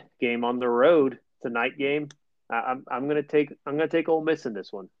have a meh game on the road. It's a night game. I'm gonna take Ole Miss in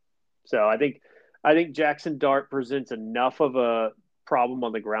this one. So I think Jackson Dart presents enough of a problem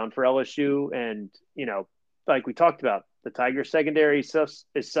on the ground for LSU, and like we talked about, the Tigers secondary is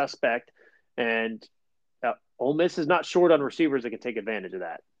suspect, and Ole Miss is not short on receivers that can take advantage of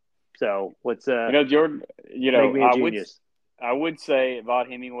that. So let's Jordan, make me a genius. I would say Vaught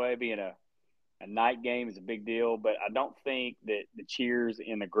Hemingway being a night game is a big deal, but I don't think that the cheers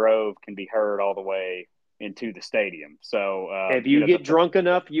in the Grove can be heard all the way into the stadium. So if you get drunk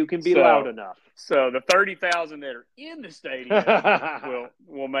enough, you can be loud enough. So the 30,000 that are in the stadium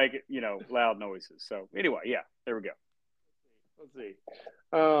will make it, loud noises. So anyway, yeah, there we go. Let's see.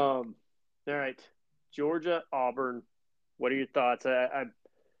 All right, Georgia, Auburn. What are your thoughts? I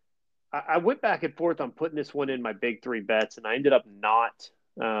went back and forth on putting this one in my big three bets, and I ended up not.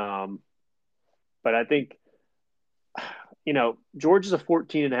 But I think, Georgia's a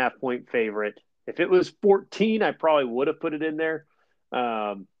 14.5-point favorite. If it was 14, I probably would have put it in there.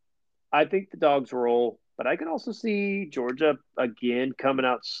 I think the Dogs roll, but I can also see Georgia again coming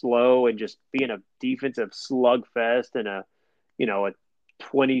out slow and just being a defensive slugfest and a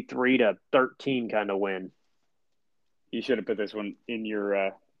 23-13 kind of win. You should have put this one in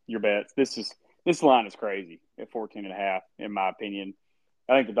your bets. This line is crazy at 14.5, in my opinion.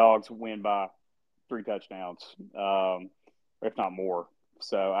 I think the Dogs win by 3 touchdowns, if not more.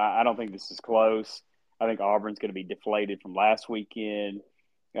 So I don't think this is close. I think Auburn's going to be deflated from last weekend.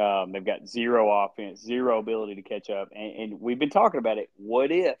 They've got zero offense, zero ability to catch up. And we've been talking about it.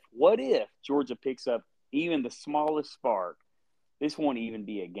 What if Georgia picks up even the smallest spark? This won't even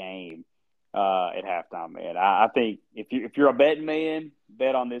be a game at halftime, man. I think if you're a betting man,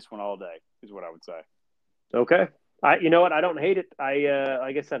 bet on this one all day is what I would say. Okay. You know what? I don't hate it.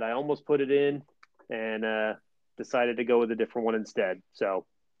 Like I said, I almost put it in and decided to go with a different one instead. So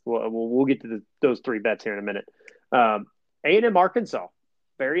we'll get to those 3 bets here in a minute. A&M Arkansas,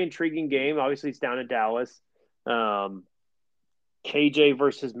 very intriguing game. Obviously, it's down in Dallas. KJ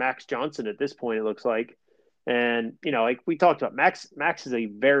versus Max Johnson at this point, it looks like. And, like we talked about, Max is a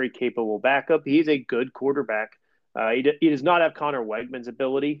very capable backup. He's a good quarterback. He does not have Connor Wegman's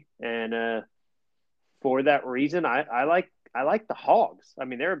ability. And for that reason, I like the Hogs. I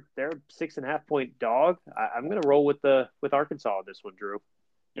mean, they're a 6.5-point dog. I'm going to roll with Arkansas on this one, Drew.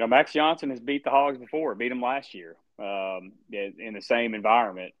 Max Johnson has beat the Hogs before. Beat them last year in the same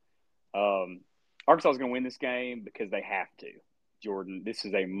environment. Arkansas is going to win this game because they have to. Jordan, this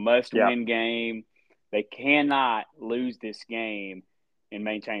is a must-win game. They cannot lose this game and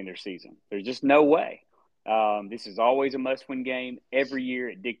maintain their season. There's just no way. This is always a must-win game. Every year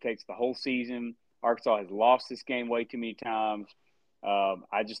it dictates the whole season. Arkansas has lost this game way too many times.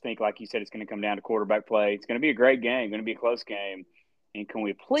 I just think, like you said, it's going to come down to quarterback play. It's going to be a great game, going to be a close game. And can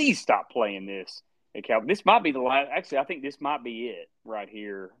we please stop playing this at Cowboys? This might be the last – actually, I think this might be it right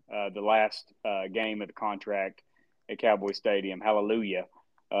here, the last game of the contract at Cowboy Stadium. Hallelujah.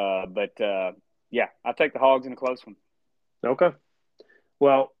 Yeah, I'll take the Hogs in a close one. Okay.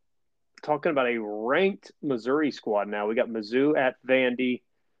 Well, talking about a ranked Missouri squad now. We got Mizzou at Vandy.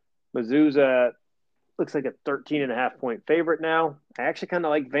 Mizzou's looks like a 13.5-point favorite now. I actually kind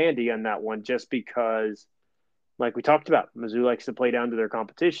of like Vandy on that one just because, like we talked about, Mizzou likes to play down to their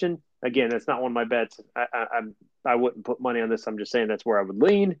competition. Again, that's not one of my bets. I wouldn't put money on this. I'm just saying that's where I would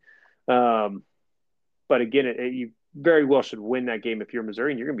lean. But again, you very well should win that game if you're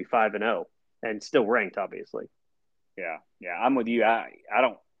Missouri, and you're going to be 5-0 and still ranked, obviously. Yeah, I'm with you. I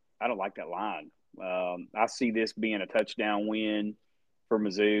don't like that line. I see this being a touchdown win for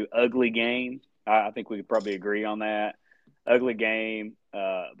Mizzou. Ugly game. I think we could probably agree on that. Ugly game.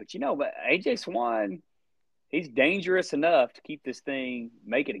 But AJ Swan, he's dangerous enough to keep this thing,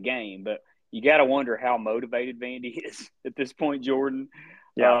 make it a game. But you got to wonder how motivated Vandy is at this point, Jordan.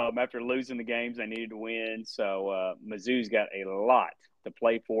 Yeah. After losing the games they needed to win. So Mizzou's got a lot to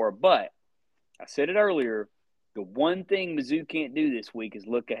play for. But I said it earlier, the one thing Mizzou can't do this week is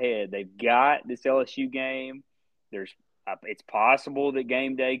look ahead. They've got this LSU game. It's possible that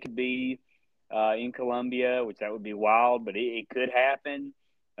game day could be in Columbia, which that would be wild, but it could happen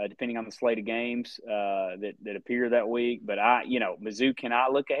depending on the slate of games that appear that week. But Mizzou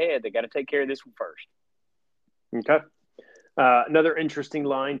cannot look ahead. They got to take care of this one first. Okay. Another interesting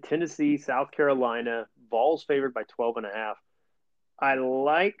line: Tennessee, South Carolina. Vols favored by 12.5. I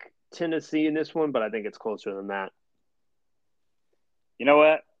like Tennessee in this one, but I think it's closer than that. You know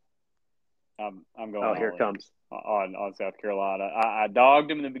what? I'm going. Oh, here it comes on South Carolina. I dogged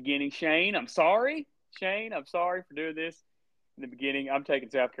them in the beginning. Shane, I'm sorry. I'm sorry for doing this in the beginning. I'm taking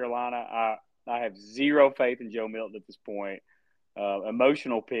South Carolina. I have zero faith in Joe Milton at this point.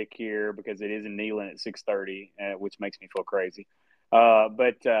 Emotional pick here because it is in Neyland at 6:30, which makes me feel crazy. I'm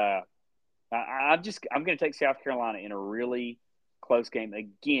going to take South Carolina in a really close game.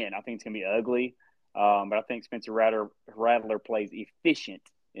 Again, I think it's going to be ugly, but I think Spencer Rattler plays efficient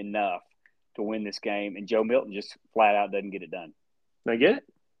enough to win this game, and Joe Milton just flat out doesn't get it done. I get it.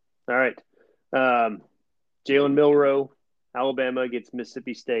 All right. Jalen Milroe, Alabama gets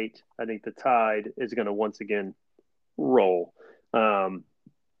Mississippi State. I think the Tide is going to once again roll.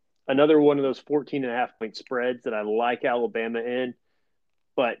 Another one of those 14.5-point spreads that I like Alabama in,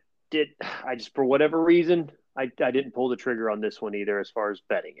 but for whatever reason, I didn't pull the trigger on this one either as far as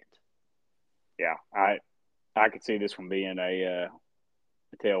betting it. Yeah, I could see this one being a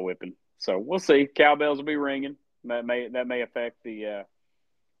tail whipping. So we'll see. Cowbells will be ringing. That may affect the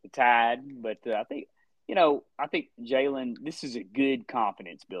Tide, but I think Jalen. This is a good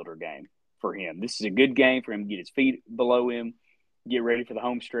confidence builder game for him. This is a good game for him to get his feet below him, get ready for the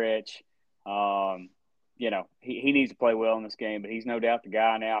home stretch. He needs to play well in this game, but he's no doubt the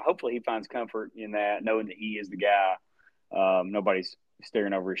guy now. Hopefully, he finds comfort in that, knowing that he is the guy. Nobody's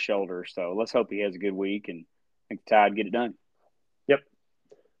staring over his shoulder. So let's hope he has a good week and I think the Tide get it done. Yep.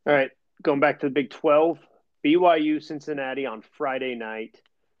 All right. Going back to the Big 12, BYU Cincinnati on Friday night.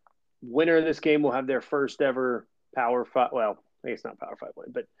 Winner of this game will have their first ever Power 5. Well, I guess not Power 5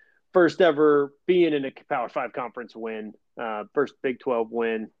 win, but first ever being in a Power 5 conference win. First Big 12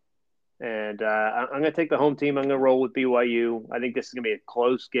 win. And I'm going to take the home team. I'm going to roll with BYU. I think this is going to be a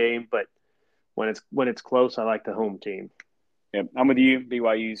close game, but when it's close, I like the home team. Yep, I'm with you.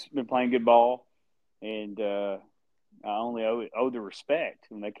 BYU's been playing good ball, and I only owe the respect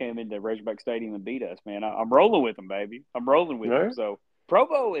when they came into Razorback Stadium and beat us, man. I'm rolling with them, baby. I'm rolling with them. So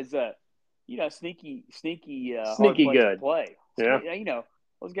Provo is a sneaky hard place good to play. Yeah. So,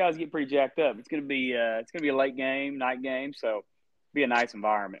 those guys get pretty jacked up. It's gonna be a late game, night game, so be a nice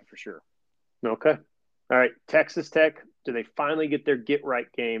environment for sure. Okay. All right. Texas Tech, do they finally get their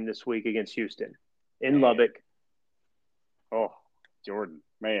get-right game this week against Houston in Lubbock? Oh, Jordan,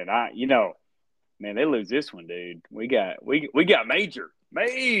 man, they lose this one, dude. We got major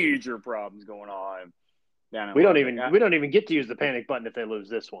problems going on down in Lubbock. We don't even get to use the panic button if they lose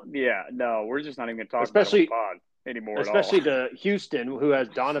this one. Yeah, no, we're just not even going to talk about the pod anymore. Especially to Houston, who has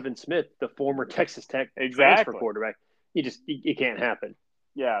Donovan Smith, the former Texas Tech transfer quarterback. You can't happen.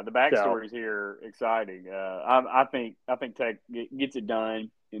 Yeah, the backstories here exciting. I think Tech gets it done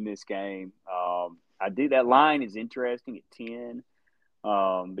in this game. That line is interesting at 10.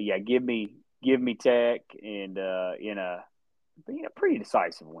 But yeah, give me Tech and in a pretty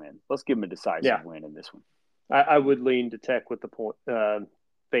decisive win. Let's give them a decisive win in this one. I would lean to Tech with the point,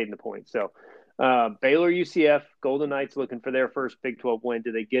 fading the point. So Baylor UCF, Golden Knights looking for their first Big 12 win.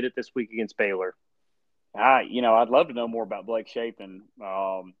 Do they get it this week against Baylor? I'd love to know more about Blake Shapen,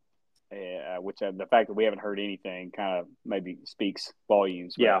 which the fact that we haven't heard anything kind of maybe speaks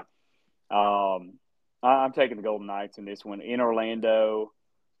volumes. But, I'm taking the Golden Knights in this one in Orlando.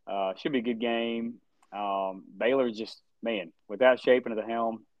 Should be a good game. Baylor just, man, without Shapen at the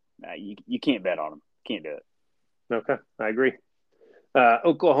helm, you can't bet on them. Can't do it. Okay, I agree.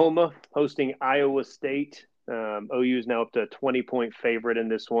 Oklahoma hosting Iowa State. OU is now up to a 20-point favorite in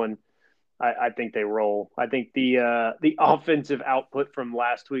this one. I think they roll. I think the offensive output from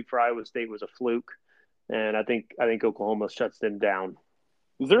last week for Iowa State was a fluke, and I think Oklahoma shuts them down.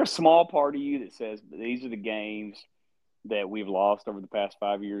 Is there a small part of you that says these are the games that we've lost over the past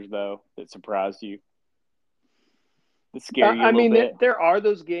 5 years, though, that surprised you? that scare you a little bit? There are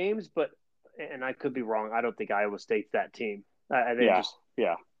those games, but and I could be wrong. I don't think Iowa State's that team. They're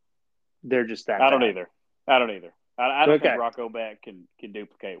just that. I don't either. I don't think Okay. Rocco Beck can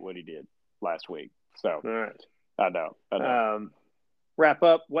duplicate what he did last week. So All right. I know. Wrap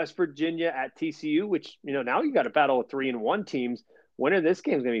up West Virginia at TCU, which now you got a battle of 3-1 teams. Winner of this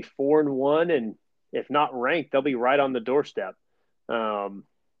game is going to be 4-1, and if not ranked, they'll be right on the doorstep.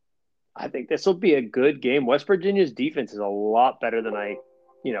 I think this will be a good game. West Virginia's defense is a lot better than I,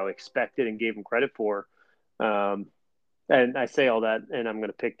 expected and gave them credit for. And I say all that, and I'm going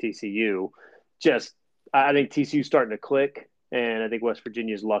to pick TCU. I think TCU's starting to click, and I think West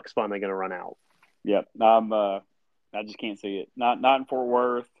Virginia's luck's finally going to run out. Yep. I just can't see it. Not in Fort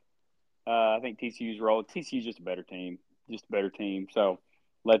Worth. I think TCU's role. TCU's just a better team. So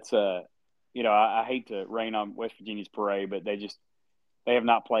let's I hate to rain on West Virginia's parade, but they have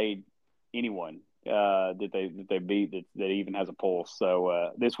not played anyone that they beat that even has a pulse.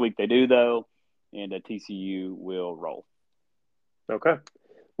 So this week they do, though, and TCU will roll. Okay.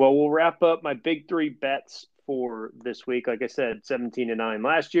 Well, we'll wrap up my big three bets for this week. Like I said, 17-9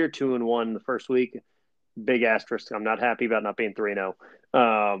 last year, 2-1 the first week. Big asterisk. I'm not happy about not being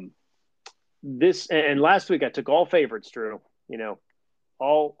 3-0. This and last week I took all favorites, Drew.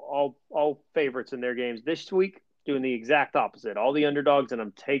 All favorites in their games. This week, doing the exact opposite. All the underdogs, and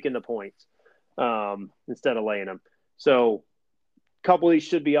I'm taking the points instead of laying them. So a couple of these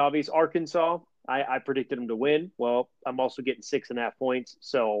should be obvious. Arkansas, I predicted them to win. Well, I'm also getting 6.5 points,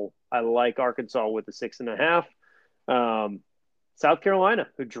 so I like Arkansas with the 6.5. South Carolina,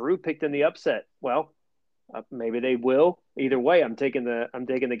 who Drew picked in the upset. Well, maybe they will. Either way, I'm taking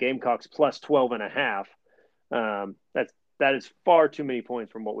the Gamecocks plus 12.5. That is far too many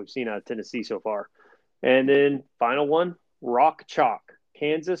points from what we've seen out of Tennessee so far. And then final one, Rock Chalk,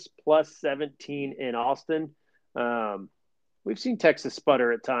 Kansas plus 17 in Austin. We've seen Texas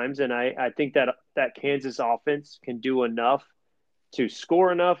sputter at times, and I think that Kansas offense can do enough to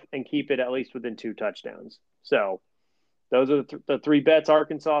score enough and keep it at least within 2 touchdowns. So those are the three bets: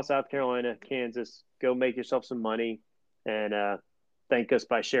 Arkansas, South Carolina, Kansas. Go make yourself some money and thank us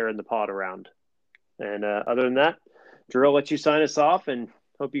by sharing the pod around. And other than that, Drew, I'll let you sign us off, and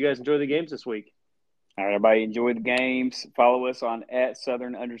hope you guys enjoy the games this week. All right, everybody, enjoy the games. Follow us on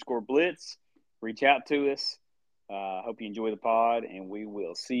 @Southern_Blitz. Reach out to us. Hope you enjoy the pod, and we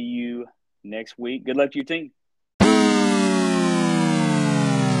will see you next week. Good luck to your team.